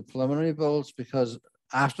we do the preliminary bills, because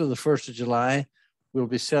after the 1st of July, we'll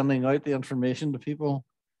be sending out the information to people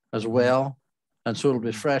as well. And so it'll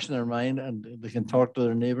be fresh in their mind and they can talk to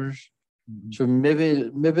their neighbors. So maybe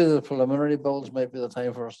the preliminary bills might be the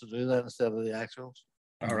time for us to do that instead of the actuals.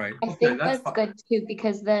 all right. I think that's good too,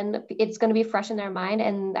 because then it's going to be fresh in their mind.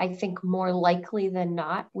 And I think more likely than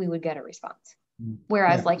not, we would get a response.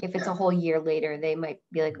 Whereas like if it's a whole year later, they might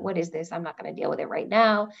be like, what is this? I'm not going to deal with it right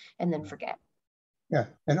now, and then forget. Yeah,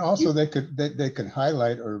 and also they could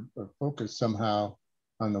highlight or focus somehow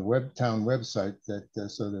on the town website that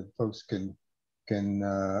so that folks can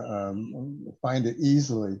find it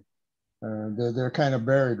easily. They're kind of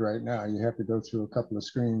buried right now. You have to go through a couple of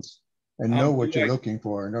screens and know what you're looking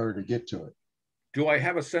for in order to get to it. Do I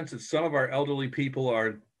have a sense that some of our elderly people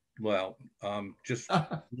are, well, just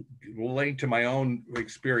relating to my own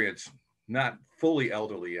experience, not fully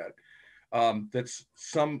elderly yet, that's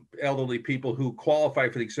some elderly people who qualify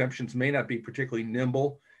for the exemptions may not be particularly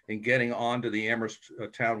nimble in getting onto the Amherst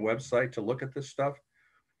town website to look at this stuff?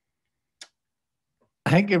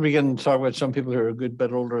 I think we can talk about some people who are a good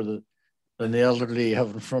bit older than the elderly you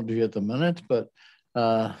have in front of you at the minute, but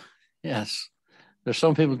yes, there's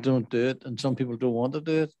some people who don't do it and some people don't want to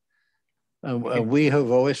do it. And we have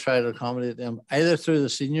always tried to accommodate them either through the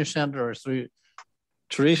senior center or through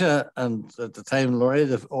Teresa, and at the time Laurie,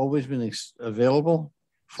 they've always been available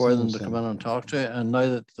for them to come in and talk to. And now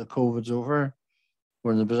that the COVID's over,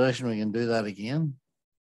 we're in the position we can do that again.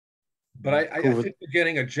 But I think we're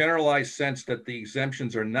getting a generalized sense that the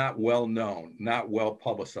exemptions are not well known, not well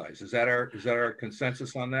publicized. Is that our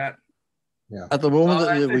consensus on that? Yeah. At the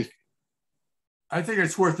moment, I think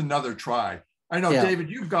it's worth another try. I know, yeah. David,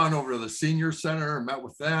 you've gone over to the senior center and met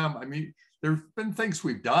with them. I mean, there've been things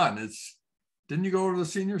we've done. Didn't you go over to the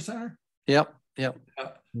senior center? Yep. I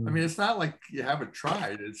mean, it's not like you haven't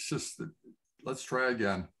tried. It's just that let's try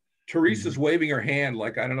again. Teresa's waving her hand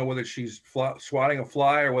like, I don't know whether she's swatting a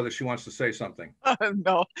fly or whether she wants to say something.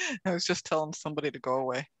 No, I was just telling somebody to go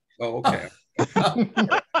away. Oh, okay.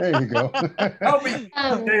 There you go. Help me,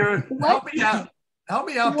 David, help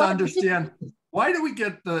me out to understand. Why do we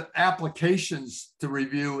get the applications to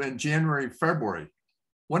review in January, February?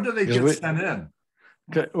 When do they get sent in?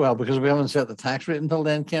 Well, because we haven't set the tax rate until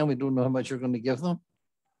then, Ken. We don't know how much you're going to give them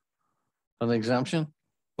an exemption.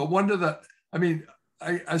 But when do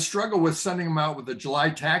I struggle with sending them out with the July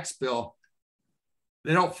tax bill.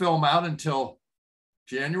 They don't fill them out until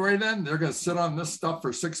January then? They're going to sit on this stuff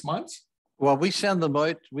for 6 months? Well, we send them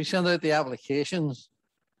out. We send out the applications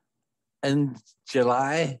in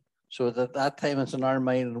July. So at that time it's in our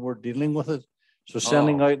mind and we're dealing with it. So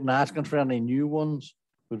sending out and asking for any new ones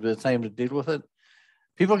would be the time to deal with it.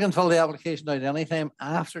 People can fill the application out anytime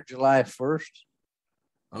after July 1st.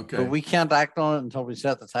 Okay. But we can't act on it until we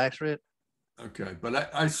set the tax rate. Okay. But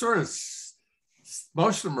I sort of,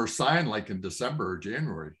 most of them are signed like in December or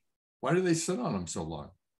January. Why do they sit on them so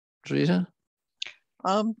long? Teresa?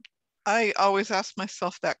 I always ask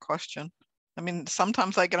myself that question. I mean,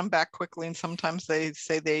 sometimes I get them back quickly and sometimes they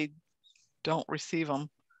say they don't receive them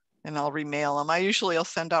and I'll remail them. I'll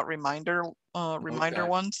send out reminder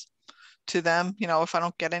ones to them. You know, if I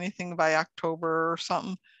don't get anything by October or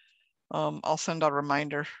something, I'll send out a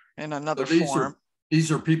reminder in another form.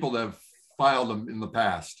 These are people that have filed them in the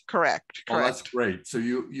past. Correct. Oh, that's great. So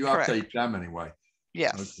you update them anyway.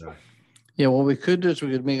 Yes. Okay. Yeah, what we could do is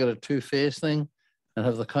we could make it a two-phase thing and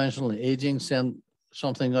have the Council on Aging send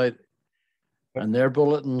something out and their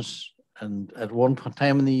bulletins at one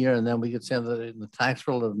time in the year, and then we could send it in the tax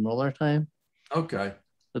bill at another time. Okay.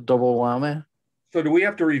 The double whammy. So do we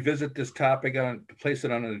have to revisit this topic on, place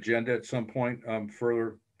it on an agenda at some point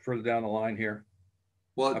further down the line here?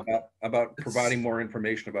 Well, about providing more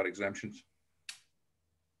information about exemptions.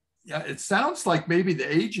 Yeah, it sounds like maybe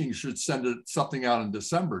the aging should send something out in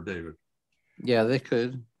December, David. Yeah, they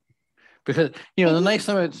could. Because, you know, the nice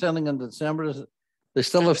thing about sending in December is they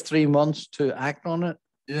still have 3 months to act on it.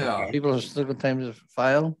 Yeah. Okay. People have still got time to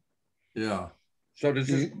file. Yeah. So does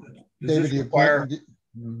this, David, this require...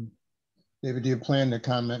 David, do you plan to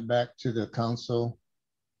comment back to the council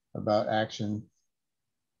about action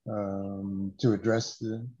to address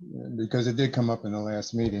because it did come up in the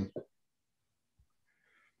last meeting?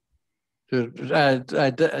 At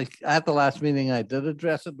the last meeting, I did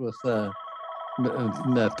address it with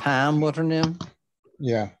Pam, what's her name?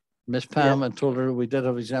 Yeah. Miss Pam, and told her we did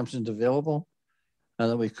have exemptions available and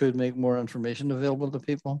that we could make more information available to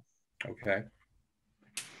people. Okay.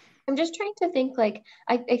 I'm just trying to think, like,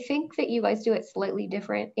 I think that you guys do it slightly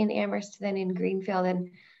different in Amherst than in Greenfield.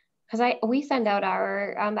 And because we send out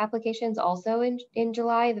our applications also in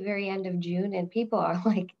July, the very end of June, and people are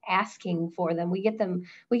like asking for them. We get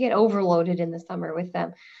overloaded in the summer with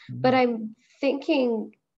them. But I'm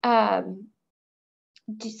thinking, so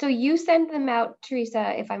you send them out,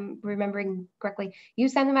 Teresa, if I'm remembering correctly, you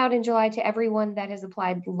send them out in July to everyone that has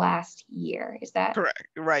applied last year. Is that correct?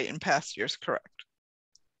 Right, in past years, correct.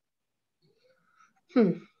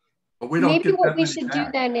 But we don't maybe get what we should do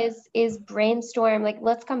then is brainstorm, like,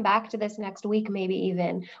 let's come back to this next week, maybe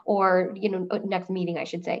even, or, you know, next meeting, I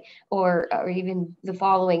should say, or even the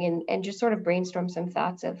following, and just sort of brainstorm some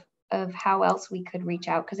thoughts of how else we could reach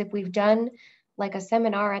out. Because if we've done like a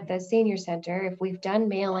seminar at the senior center, if we've done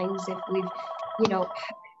mailings, if we've, you know,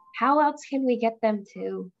 how else can we get them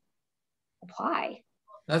to apply?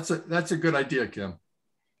 That's a good idea, Kim.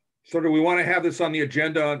 So do we want to have this on the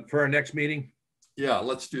agenda for our next meeting? Yeah,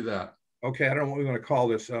 let's do that. Okay, I don't know what we want to call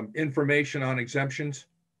this. Information on exemptions.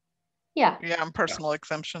 Yeah. Yeah, and personal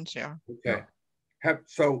exemptions, yeah. Okay.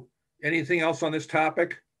 So anything else on this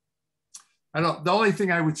topic? The only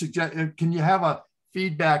thing I would suggest, can you have a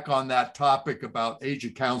feedback on that topic about age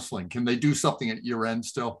of counseling? Can they do something at year end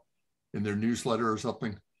still in their newsletter or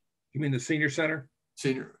something? You mean the senior center?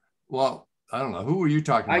 Senior, well, I don't know. Who were you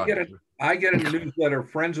talking about? I get a newsletter,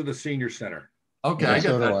 Friends of the Senior Center. Okay, Yeah, I so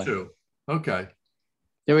get do that I. too. Okay.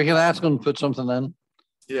 Yeah, we can ask them to put something in.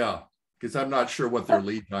 Yeah, because I'm not sure what their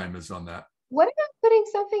lead time is on that. What about putting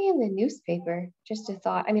something in the newspaper? Just a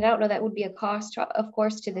thought. I mean, I don't know, that would be a cost, of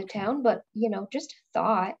course, to the town, but, you know, just a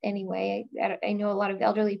thought anyway. I know a lot of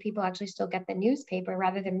elderly people actually still get the newspaper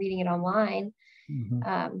rather than reading it online.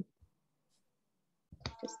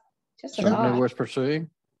 Just a Certainly thought. worth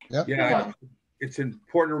pursuing. Yep. Yeah, it's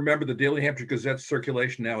important to remember the Daily Hampshire Gazette's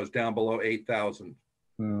circulation now is down below 8,000.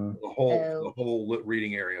 The whole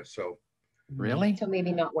reading area. So really? So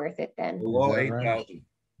maybe not worth it then. Below 8,000. Right?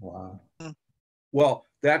 Wow. Well,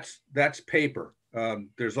 that's paper.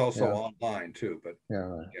 There's also online too, but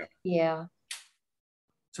Right. Yeah.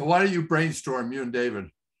 So why don't you brainstorm, you and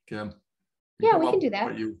David, Kim? Yeah, we can do that.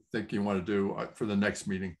 What you think you want to do for the next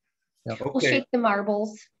meeting? Yep. We'll shake the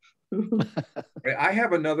marbles. I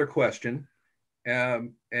have another question.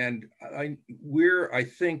 And I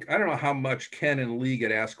think, I don't know how much Ken and Lee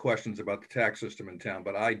get asked questions about the tax system in town,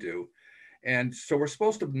 but I do. And so we're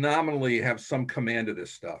supposed to nominally have some command of this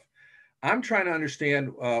stuff. I'm trying to understand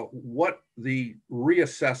what the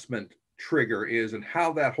reassessment trigger is and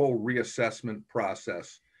how that whole reassessment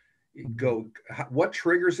process go. What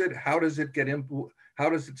triggers it? How does it get in? How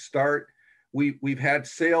does it start? We've had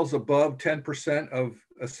sales above 10% of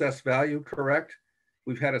assessed value, correct?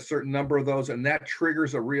 We've had a certain number of those, and that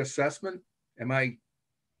triggers a reassessment. Am I?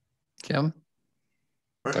 Kim?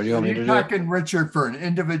 Are you talking, Richard, for an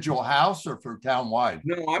individual house or for townwide?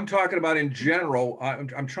 No, I'm talking about in general.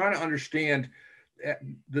 I'm trying to understand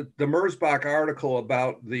the Merzbach article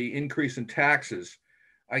about the increase in taxes,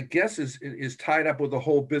 I guess is tied up with the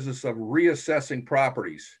whole business of reassessing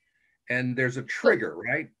properties. And there's a trigger,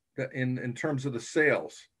 right? In terms of the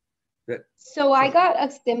sales. So I got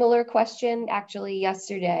a similar question actually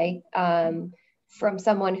yesterday from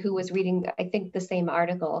someone who was reading, I think, the same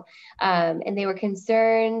article, and they were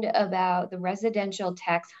concerned about the residential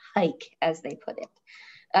tax hike, as they put it.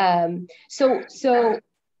 So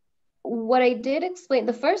what I did explain,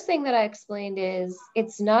 the first thing that I explained is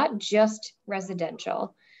it's not just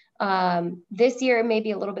residential. This year, it may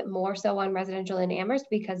be a little bit more so on residential in Amherst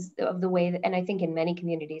because of the way that, and I think in many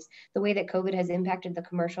communities, the way that COVID has impacted the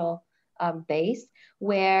commercial base,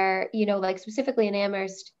 where, you know, like specifically in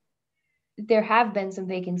Amherst, there have been some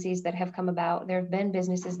vacancies that have come about. There have been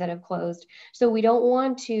businesses that have closed. So we don't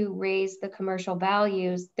want to raise the commercial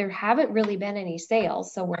values. There haven't really been any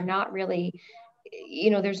sales. So we're not really,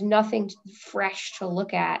 there's nothing fresh to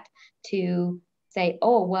look at to say,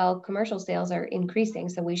 oh, well, commercial sales are increasing,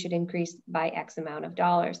 so we should increase by X amount of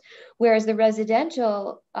dollars. Whereas the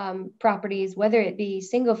residential properties, whether it be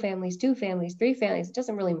single families, 2 families, 3 families, it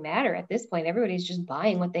doesn't really matter at this point. Everybody's just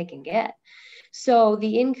buying what they can get. So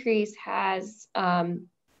the increase has,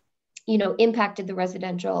 impacted the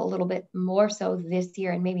residential a little bit more so this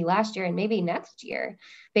year and maybe last year and maybe next year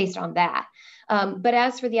based on that. But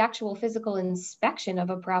as for the actual physical inspection of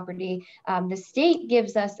a property, the state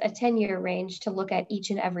gives us a 10-year range to look at each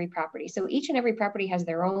and every property. So each and every property has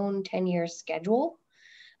their own 10-year schedule.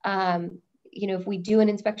 If we do an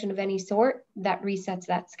inspection of any sort, that resets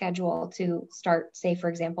that schedule to start, say, for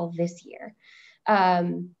example, this year.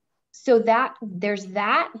 So that there's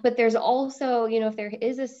that, but there's also, if there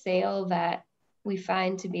is a sale that we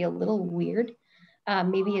find to be a little weird,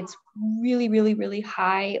 maybe it's really, really, really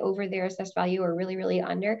high over their assessed value or really, really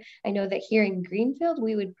under. I know that here in Greenfield,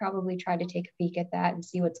 we would probably try to take a peek at that and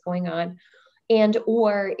see what's going on. And,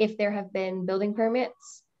 or if there have been building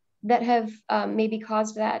permits that have maybe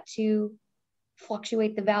caused that to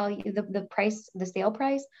fluctuate the value, the price, the sale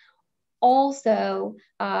price. Also,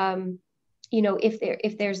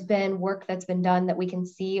 if there's been work that's been done that we can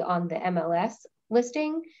see on the MLS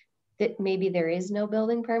listing that maybe there is no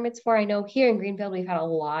building permits for. I know here in Greenfield, we've had a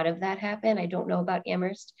lot of that happen. I don't know about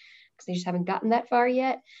Amherst because they just haven't gotten that far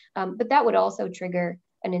yet. But that would also trigger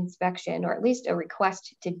an inspection or at least a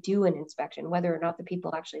request to do an inspection. Whether or not the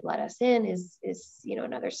people actually let us in is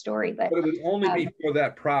another story. But it would only be for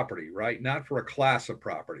that property, right? Not for a class of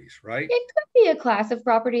properties, right? It could be a class of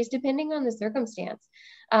properties depending on the circumstance.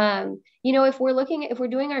 If we're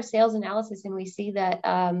doing our sales analysis and we see that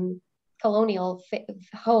colonial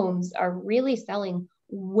homes are really selling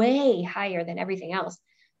way higher than everything else,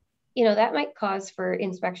 that might cause for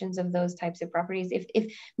inspections of those types of properties.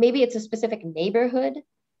 If maybe it's a specific neighborhood,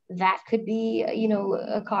 that could be,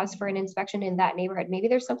 a cause for an inspection in that neighborhood. Maybe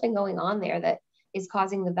there's something going on there that is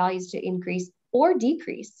causing the values to increase or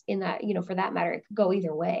decrease in that, for that matter, it could go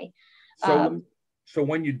either way. So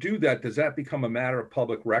when you do that, does that become a matter of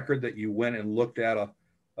public record that you went and looked at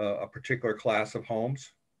a particular class of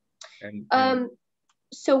homes?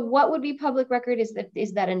 So what would be public record is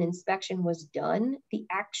that an inspection was done. The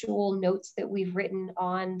actual notes that we've written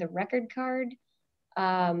on the record card,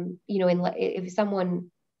 if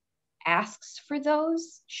someone asks for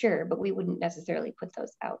those, sure, but we wouldn't necessarily put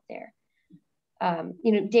those out there.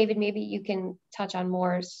 David, maybe you can touch on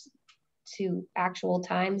more to actual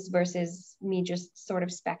times versus me just sort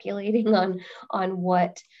of speculating on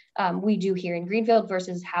what we do here in Greenfield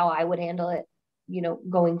versus how I would handle it,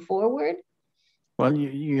 going forward. Well,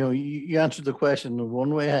 you answered the question in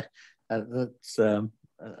one way. That's I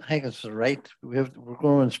think it's right. We're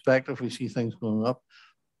going to inspect if we see things going up,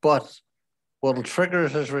 but what will trigger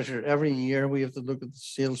us is, Richard, every year we have to look at the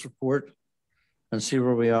sales report and see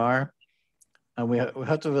where we are, and we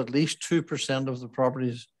have to have at least 2% of the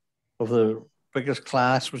properties of the biggest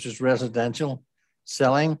class, which is residential,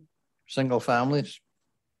 selling, single families.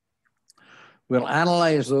 We'll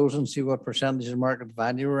analyze those and see what percentage of market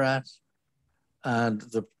value we're at. And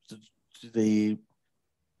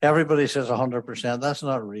everybody says 100%. That's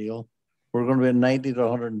not real. We're going to be at 90 to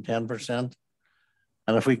 110%.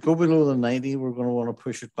 And if we go below the 90, we're going to want to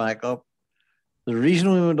push it back up. The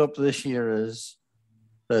reason we went up this year is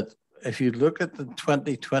that if you look at the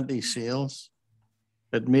 2020 sales,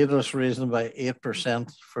 it made us raise them by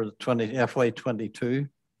 8% for the FY22.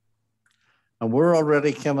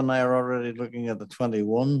 And Kim and I are already looking at the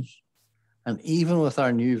 21s. And even with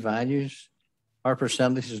our new values, our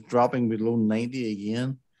percentage is dropping below 90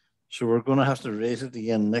 again. So we're going to have to raise it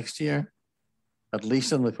again next year, at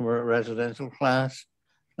least in the residential class.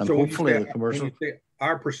 And so hopefully the commercial. When you say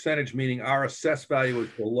our percentage, meaning our assessed value is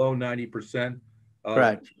below 90%?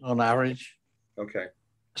 Correct, on average. Okay.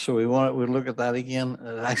 So we look at that again,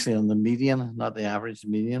 actually on the median, not the average, the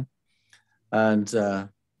median. And so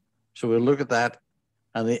we'll look at that.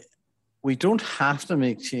 And we don't have to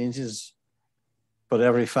make changes, but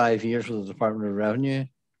every 5 years with the Department of Revenue.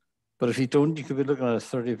 But if you don't, you could be looking at a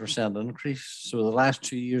 30% increase. So the last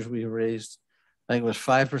 2 years we raised, I think it was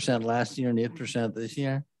 5% last year and 8% this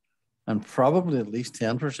year, and probably at least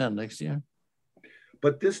 10% next year.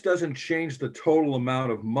 But this doesn't change the total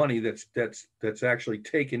amount of money that's actually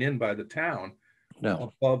taken in by the town.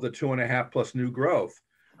 No. Above the 2.5 plus new growth.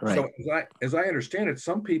 Right. So as I understand it,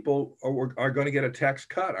 some people are going to get a tax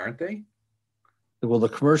cut, aren't they? Well, the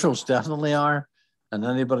commercials definitely are. and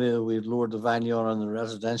anybody that we lowered the value on the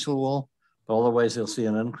residential will, but otherwise they'll see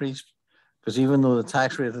an increase. Because even though the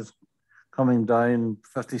tax rate is coming down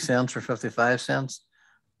 50 cents or 55 cents,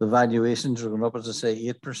 the valuations are going up, as I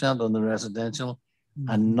say, 8% on the residential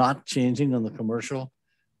and not changing on the commercial.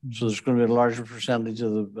 So there's going to be a larger percentage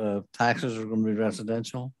of the taxes are going to be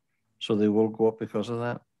residential. So they will go up because of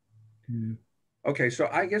that. Okay, so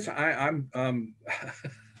I guess I'm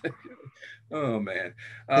oh man.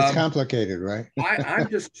 It's complicated, right? I'm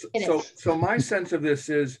just, so my sense of this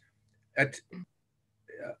is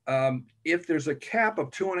if there's a cap of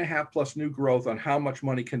 2.5 plus new growth on how much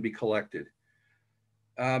money can be collected,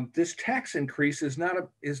 this tax increase is not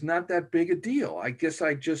that big a deal. I guess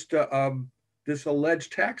I just this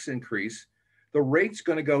alleged tax increase, the rate's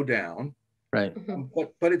going to go down, right?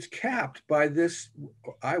 But it's capped by this,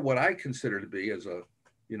 what I consider to be, as a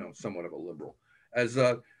somewhat of a liberal, as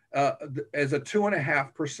a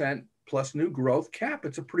 2.5% plus new growth cap.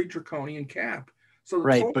 It's a pretty draconian cap. So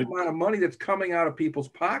the total amount of money that's coming out of people's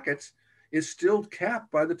pockets is still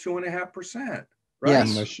capped by the 2.5%. Right?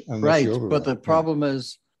 Yes, right. But the problem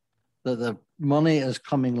is that the money is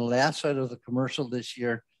coming less out of the commercial this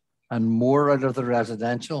year and more out of the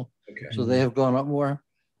residential. Okay. So they have gone up more.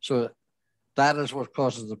 So that is what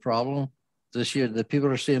causes the problem this year. The people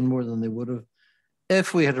are seeing more than they would have.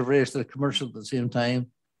 If we had raised the commercial at the same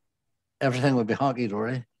time, everything would be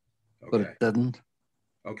honky-dory, but it didn't.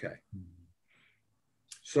 Okay.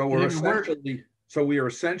 So we are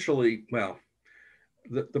essentially, well,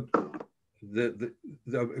 the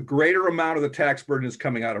greater amount of the tax burden is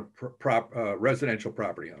coming out of residential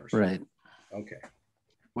property owners. Right. Okay.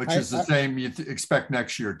 Which is the same you expect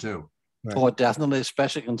next year too. Right. Oh, definitely,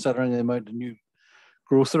 especially considering the amount of new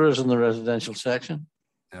growth there is in the residential section.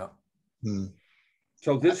 Yeah.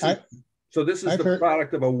 So this is the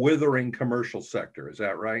product of a withering commercial sector. Is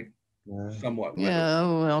that right? Yeah. Somewhat. Withering. Yeah.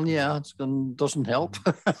 Well, yeah. It doesn't help.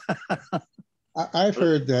 I've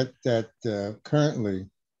heard that currently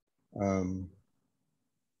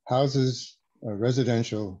houses,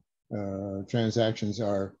 residential transactions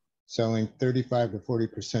are selling 35 to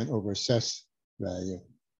 40% over assessed value.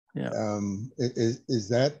 Yeah. Is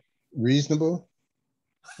that reasonable?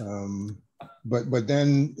 But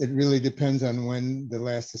then it really depends on when the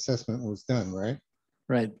last assessment was done, right?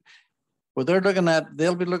 Right. Well, they'll be looking at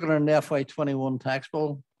an FY21 tax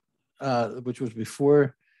bill, which was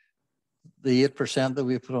before the 8% that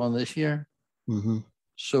we put on this year. Mm-hmm.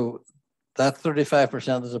 So that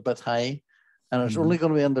 35% is a bit high, and it's only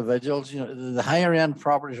going to be individuals. The higher end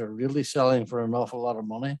properties are really selling for an awful lot of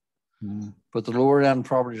money, but the lower end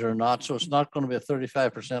properties are not. So it's not going to be a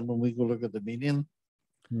 35% when we go look at the median.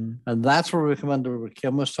 And that's where we come into what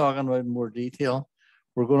Kim was talking about in more detail.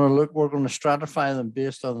 We're going to stratify them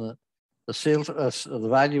based on the sales, the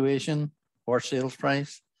valuation or sales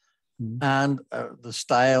price, and the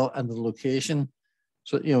style and the location.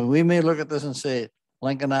 So, we may look at this and say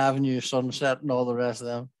Lincoln Avenue, Sunset, and all the rest of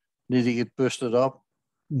them need to get boosted up,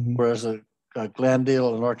 whereas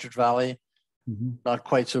Glendale and Orchard Valley, not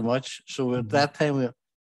quite so much. So at that time,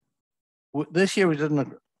 this year we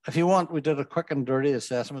didn't. If you want, we did a quick and dirty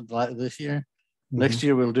assessment this year. Next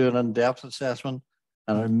year, we'll do an in-depth assessment,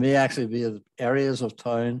 and it may actually be areas of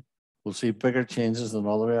town we'll see bigger changes than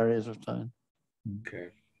other areas of town. Okay.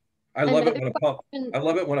 I love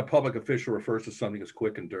it when a public official refers to something as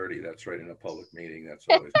quick and dirty. That's right, in a public meeting. That's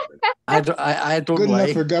always good. I don't good like.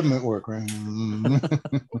 Enough for government work, right?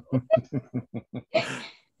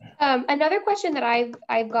 Another question that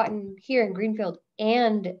I've gotten here in Greenfield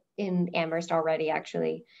and in Amherst already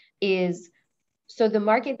actually is, so the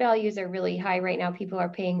market values are really high right now. People are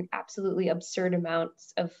paying absolutely absurd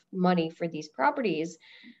amounts of money for these properties,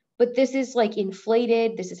 but this is like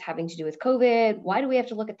inflated. This is having to do with COVID. Why do we have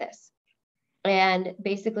to look at this? And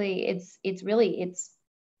basically it's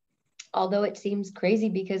although it seems crazy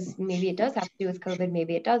because maybe it does have to do with COVID,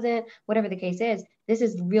 maybe it doesn't, whatever the case is, this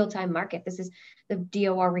is real-time market. This is, the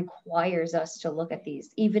DOR requires us to look at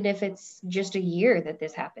these, even if it's just a year that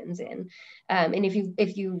this happens in. And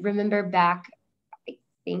if you remember back, I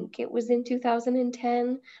think it was in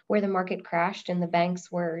 2010, where the market crashed and the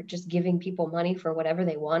banks were just giving people money for whatever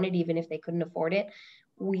they wanted, even if they couldn't afford it,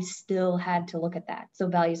 we still had to look at that. So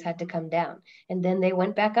values had to come down and then they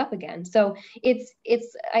went back up again. So I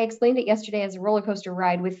explained it yesterday as a roller coaster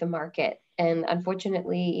ride with the market. And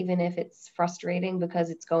unfortunately, even if it's frustrating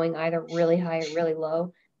because it's going either really high or really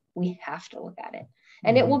low, we have to look at it.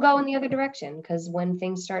 And it will go in the other direction, because when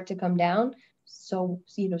things start to come down, so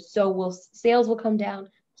will sales will come down,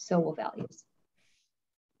 so will values.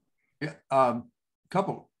 Yeah,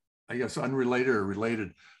 couple, I guess, unrelated or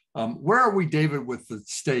related. Where are we, David, with the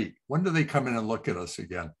state? When do they come in and look at us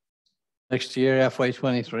again? Next year,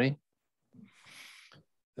 FY23.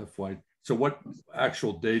 So what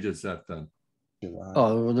actual date is that then? July.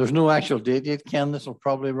 Oh, well, there's no actual date yet, Ken. This will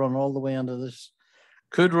probably run all the way into this,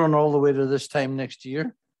 could run all the way to this time next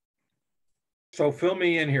year. So fill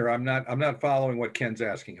me in here. I'm not following what Ken's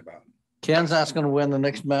asking about. Ken's asking when the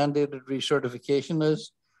next mandated recertification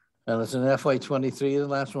is, and it's in FY23. The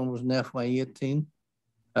last one was in FY18.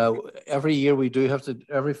 Every year we do have to,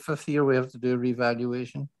 every 5th year we have to do a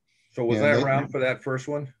revaluation. So was I around for that first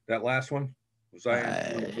one, that last one? Was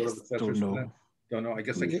I? Don't know. Don't know. I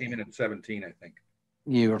guess I came in at 17, I think.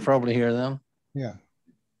 You were probably here then. Yeah.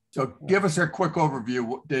 So give us a quick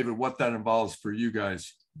overview, David, what that involves for you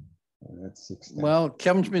guys. That's 16. Well,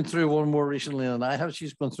 Kim's been through one more recently than I have.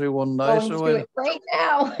 She's gone through one now. Going So through it right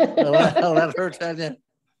now. I'll let her tell you.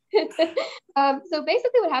 So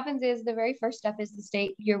basically what happens is the very first step is the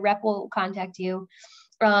state, your rep will contact you.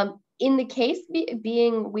 In the case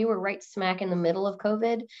being we were right smack in the middle of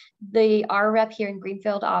COVID, our rep here in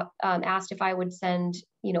Greenfield asked if I would send,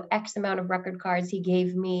 X amount of record cards. He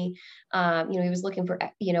gave me, he was looking for,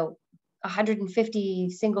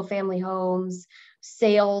 150 single family homes,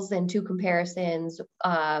 sales and 2 comparisons,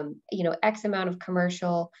 X amount of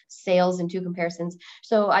commercial sales and 2 comparisons.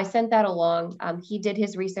 So I sent that along. He did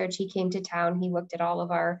his research. He came to town. He looked at all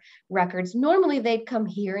of our records. Normally they'd come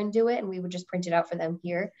here and do it, and we would just print it out for them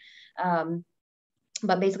here.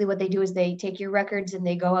 But basically what they do is they take your records and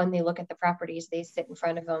they go and they look at the properties. They sit in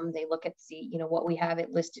front of them. They look at, see, what we have it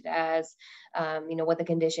listed as, what the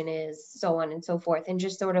condition is, so on and so forth. And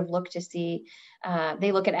just sort of look to see,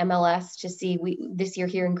 they look at MLS to see, this year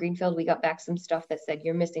here in Greenfield, we got back some stuff that said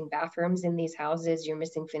you're missing bathrooms in these houses, you're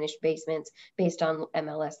missing finished basements based on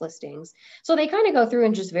MLS listings. So they kind of go through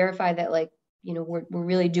and just verify that, like, we're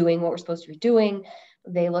really doing what we're supposed to be doing.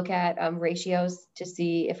 They look at ratios to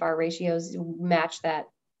see if our ratios match that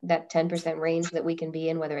 10% range that we can be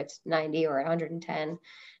in, whether it's 90 or 110.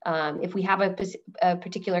 If we have a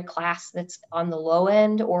particular class that's on the low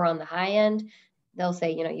end or on the high end, they'll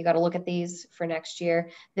say, you got to look at these for next year.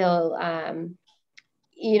 They'll,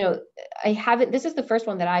 I haven't, this is the first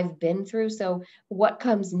one that I've been through. So what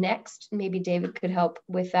comes next, maybe David could help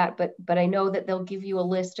with that, but I know that they'll give you a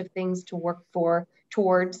list of things to work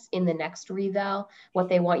towards in the next reval, what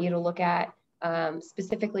they want you to look at.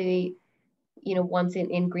 Specifically, once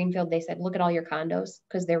in Greenfield, they said, look at all your condos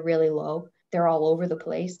because they're really low. They're all over the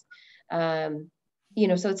place. So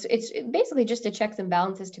it's basically just a checks and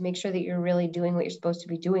balances to make sure that you're really doing what you're supposed to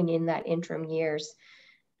be doing in that interim years.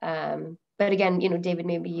 But again, David,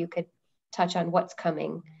 maybe you could touch on what's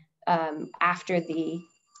coming after the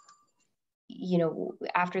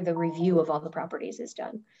review of all the properties is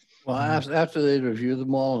done. Well, after they review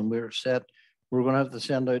them all and we're set, we're going to have to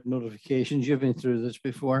send out notifications. You've been through this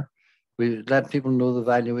before. We let people know the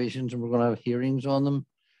valuations and we're going to have hearings on them.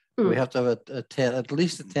 We have to have at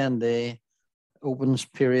least a 10-day opens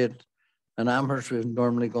period. In Amherst, we've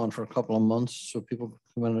normally gone for a couple of months so people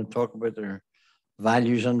come in and talk about their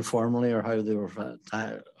values informally or how they were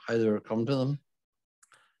come to them.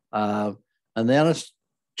 And then it's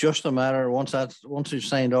just a matter, once we've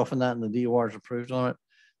signed off on that and the DOR is approved on it,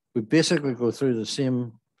 we basically go through the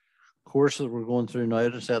same course that we're going through now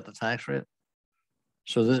to set the tax rate.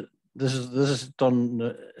 So this is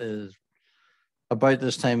done about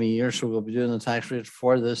this time of year. So we'll be doing the tax rate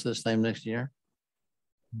for this time next year.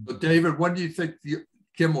 But David, when do you think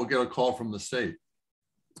Kim will get a call from the state?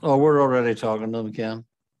 Oh, we're already talking to them, Ken.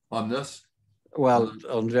 On this? Well,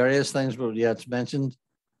 on various things, but yeah, it's mentioned.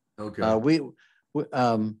 Okay.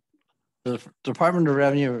 The Department of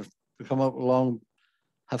Revenue have come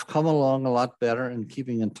along a lot better in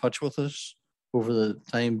keeping in touch with us over the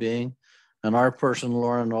time being. And our person,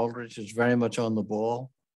 Lauren Aldrich, is very much on the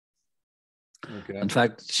ball. Okay. In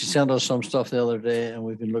fact, she sent us some stuff the other day and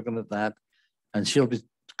we've been looking at that. And she'll be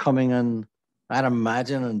coming in, I'd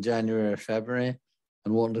imagine, in January or February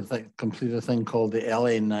and wanting to complete a thing called the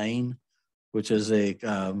LA9, which is a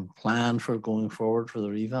plan for going forward for the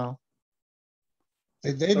reval.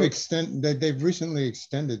 They've recently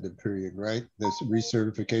extended the period, right? This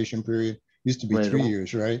recertification period used to be 3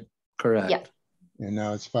 years, right? Correct. Yep. And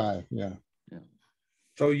now it's 5. Yeah.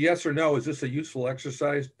 So yes or no, is this a useful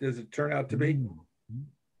exercise? Does it turn out to be?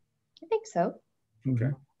 I think so. Okay.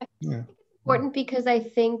 Yeah. Important because I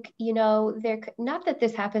think, not that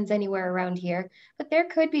this happens anywhere around here, but there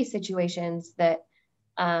could be situations that,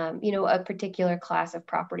 a particular class of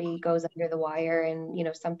property goes under the wire and,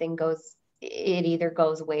 something it either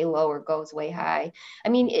goes way low or goes way high. I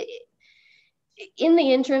mean, in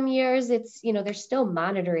the interim years, it's, they're still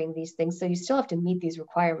monitoring these things. So you still have to meet these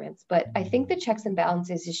requirements. But I think the checks and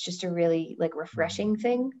balances is just a really like refreshing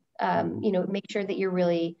thing. Make sure that you're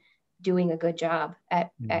really doing a good job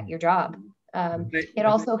at your job. It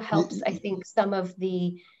also helps, I think, some of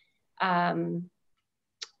the,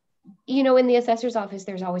 in the assessor's office,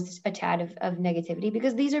 there's always a tad of negativity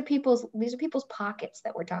because these are people's pockets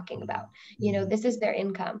that we're talking about. This is their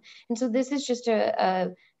income. And so this is just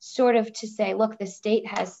a sort of to say, look, the state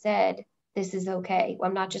has said this is okay.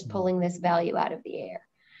 I'm not just pulling this value out of the air.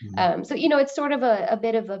 So, it's sort of a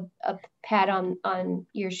bit of a pat on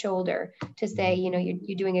your shoulder to say,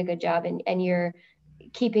 you're doing a good job and you're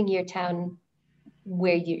keeping your town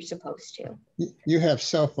where you're supposed to. You have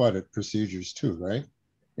self-audit procedures too, right?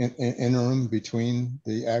 In interim between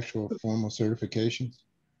the actual formal certifications?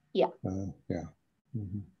 Yeah. Yeah.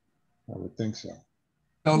 I would think so.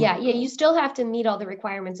 Yeah, you still have to meet all the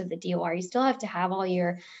requirements of the DOR. You still have to have all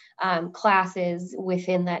your classes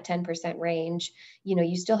within that 10% range.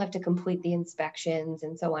 You still have to complete the inspections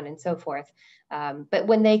and so on and so forth. But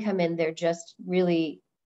when they come in, they're just really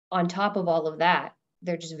on top of all of that.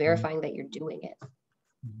 They're just verifying that you're doing it.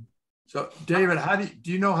 So David,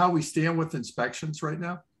 do you know how we stand with inspections right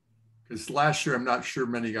now? Because last year, I'm not sure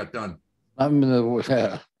many got done. I'm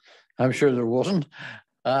sure there wasn't.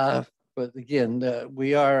 But again,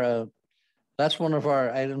 we are, that's one of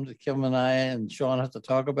our items that Kim and I and Sean have to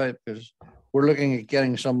talk about because we're looking at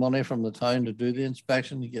getting some money from the town to do the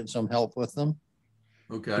inspection, to get some help with them.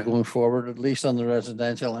 Okay. Going forward, at least on the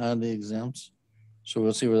residential and the exempts. So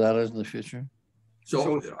we'll see where that is in the future.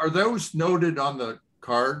 So are those noted on the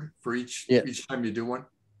card for each time you do one?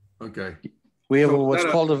 Okay. We have what's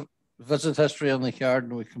called a visit history on the card,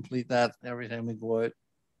 and we complete that every time we go out.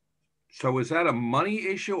 So is that a money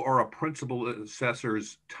issue or a principal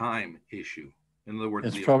assessor's time issue? In other words,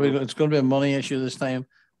 it's going to be a money issue this time,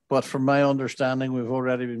 but from my understanding, we've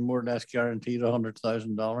already been more or less guaranteed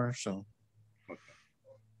 $100,000, so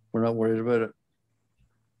we're not worried about it.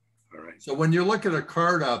 All right. So when you look at a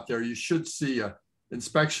card out there, you should see a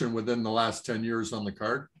inspection within the last 10 years on the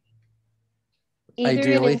card. Either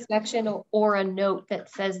Ideally. an inspection or a note that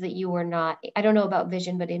says that you were not, I don't know about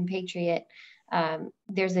Vision, but in Patriot,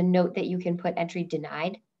 there's a note that you can put entry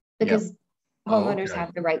denied because homeowners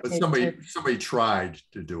have the right but to somebody tried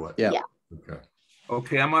to do it. Yeah.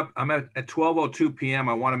 Okay, I'm at 12:02 p.m.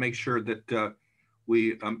 I want to make sure that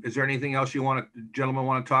is there anything else gentlemen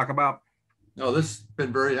want to talk about? No, this has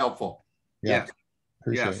been very helpful. Yeah.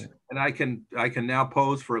 Yes. And I can now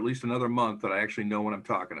pose for at least another month that I actually know what I'm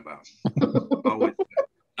talking about.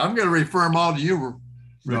 I'm going to refer them all to you,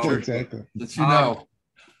 Richard. Exactly. That you know.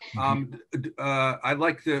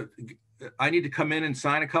 I need to come in and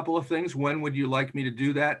sign a couple of things. When would you like me to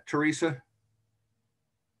do that, Teresa?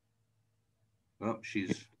 Oh,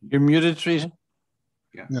 you're muted, Teresa.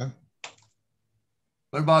 Yeah.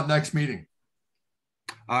 What about next meeting?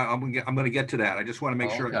 I'm going to get to that. I just want to make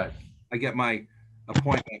sure I get my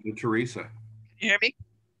appointment with Teresa. You hear me?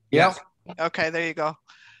 Yes. Okay, there you go.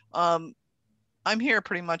 I'm here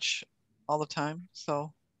pretty much all the time,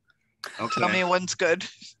 so tell me when's good.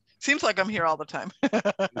 Seems like I'm here all the time.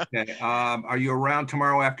 Okay. Are you around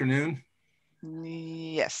tomorrow afternoon?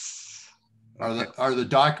 Yes. Are the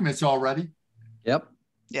documents all ready? Yep.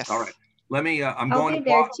 Yes. All right. Let me. I'll be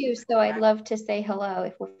there too, so I'd love to say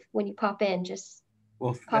hello when you pop in. Just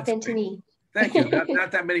pop into me. Thank you.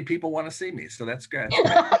 Not that many people want to see me, so that's good.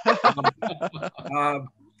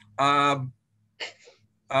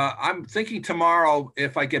 I'm thinking tomorrow,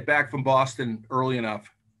 if I get back from Boston early enough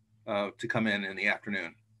to come in the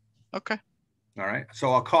afternoon. Okay. All right.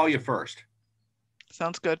 So I'll call you first.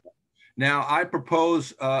 Sounds good. Now, I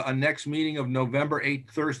propose a next meeting of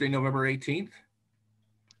Thursday, November 18th.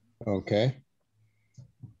 Okay.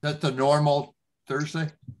 That's the normal Thursday?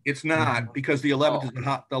 It's not, because the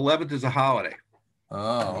 11th is a holiday.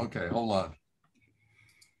 Oh, okay. Hold on.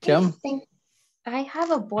 Kim? I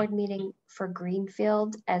have a board meeting for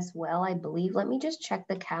Greenfield as well, I believe. Let me just check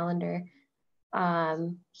the calendar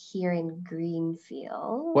here in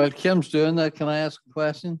Greenfield. While Kim's doing that, can I ask a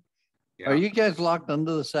question? Yeah. Are you guys locked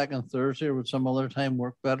into the second Thursday, or would some other time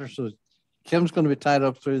work better? So Kim's going to be tied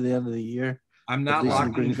up through the end of the year. I'm not locked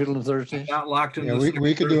in Greenfield on Thursdays. Not locked in. Yeah,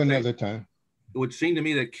 we could do another time. It would seem to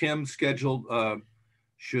me that Kim's schedule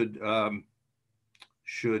should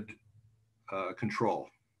control.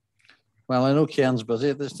 Well, I know Ken's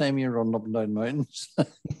busy at this time of year running up and down mountains.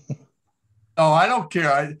 Oh, I don't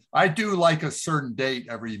care. I do like a certain date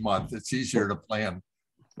every month. It's easier to plan.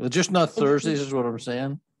 Well, just not Thursdays is what I'm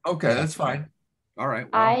saying. Okay, that's fine. All right.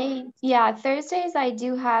 Well, Yeah, Thursdays I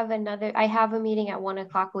do have I have a meeting at 1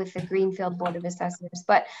 o'clock with the Greenfield Board of Assessors,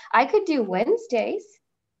 but I could do Wednesdays.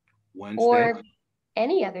 Wednesday. Or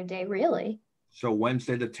any other day, really. So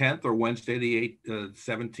Wednesday the 10th or Wednesday the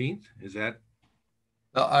 17th, is that?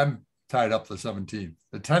 I'm tied up the 17th.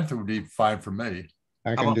 The 10th would be fine for me.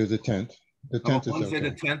 I can do the 10th. The 10th is Wednesday okay.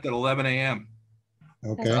 the 10th at 11 a.m.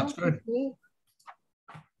 Okay. That's good.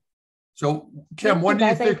 So Kim, when do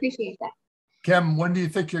you think? I appreciate that. Kim, when do you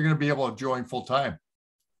think you're going to be able to join full time?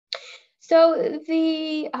 So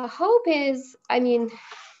the hope is, I mean,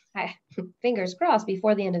 fingers crossed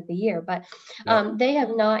before the end of the year, but they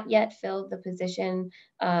have not yet filled the position.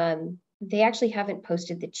 They actually haven't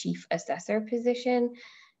posted the chief assessor position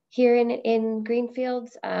here in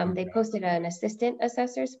Greenfields. They posted an assistant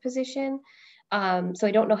assessor's position. So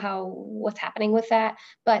I don't know what's happening with that,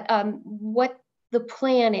 but what the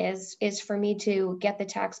plan is for me to get the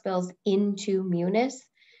tax bills into Munis,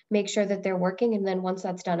 make sure that they're working, and then once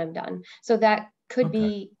that's done, I'm done. So that could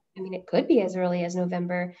be, I mean, it could be as early as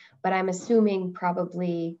November, but I'm assuming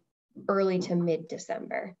probably early to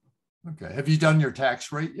mid-December. Okay. Have you done your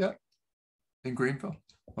tax rate yet in Greenfield?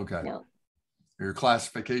 Okay. No. Your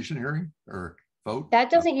classification hearing or vote? That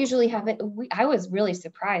doesn't usually happen. I was really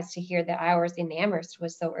surprised to hear that ours in Amherst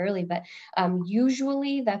was so early, but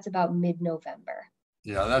usually that's about mid-November.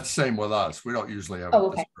 Yeah, that's same with us. We don't usually have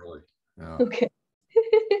it this early. Yeah. Okay.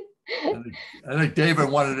 I think David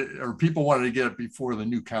wanted it, or people wanted to get it before the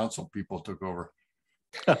new council people took over.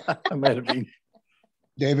 I might have been.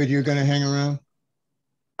 David, you're going to hang around?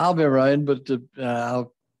 I'll be around, but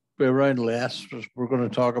I'll be around less. We're going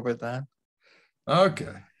to talk about that.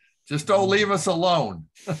 Okay. Just don't leave us alone.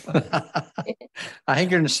 I think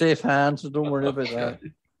you're in safe hands, so don't worry about that.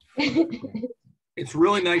 It's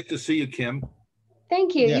really nice to see you, Kim.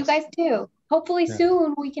 Thank you. Yes. You guys too. Hopefully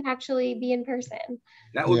soon we can actually be in person.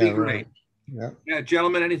 That would be great. Right. Yeah, Yeah,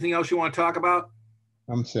 gentlemen, anything else you want to talk about?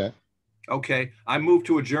 I'm set. Okay, I move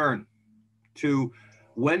to adjourn to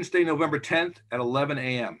Wednesday, November 10th at 11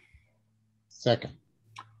 a.m. Second.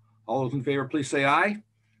 All those in favor, please say aye.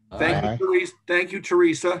 Aye. Thank you, Teresa. Thank you,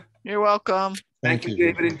 Teresa. You're welcome. Thank you,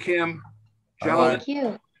 David and Kim. Gentlemen, Thank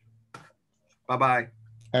you. bye-bye.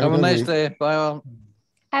 Have a good nice week. day. Bye all.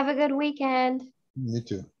 Have a good weekend. You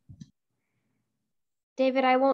too. David, I won't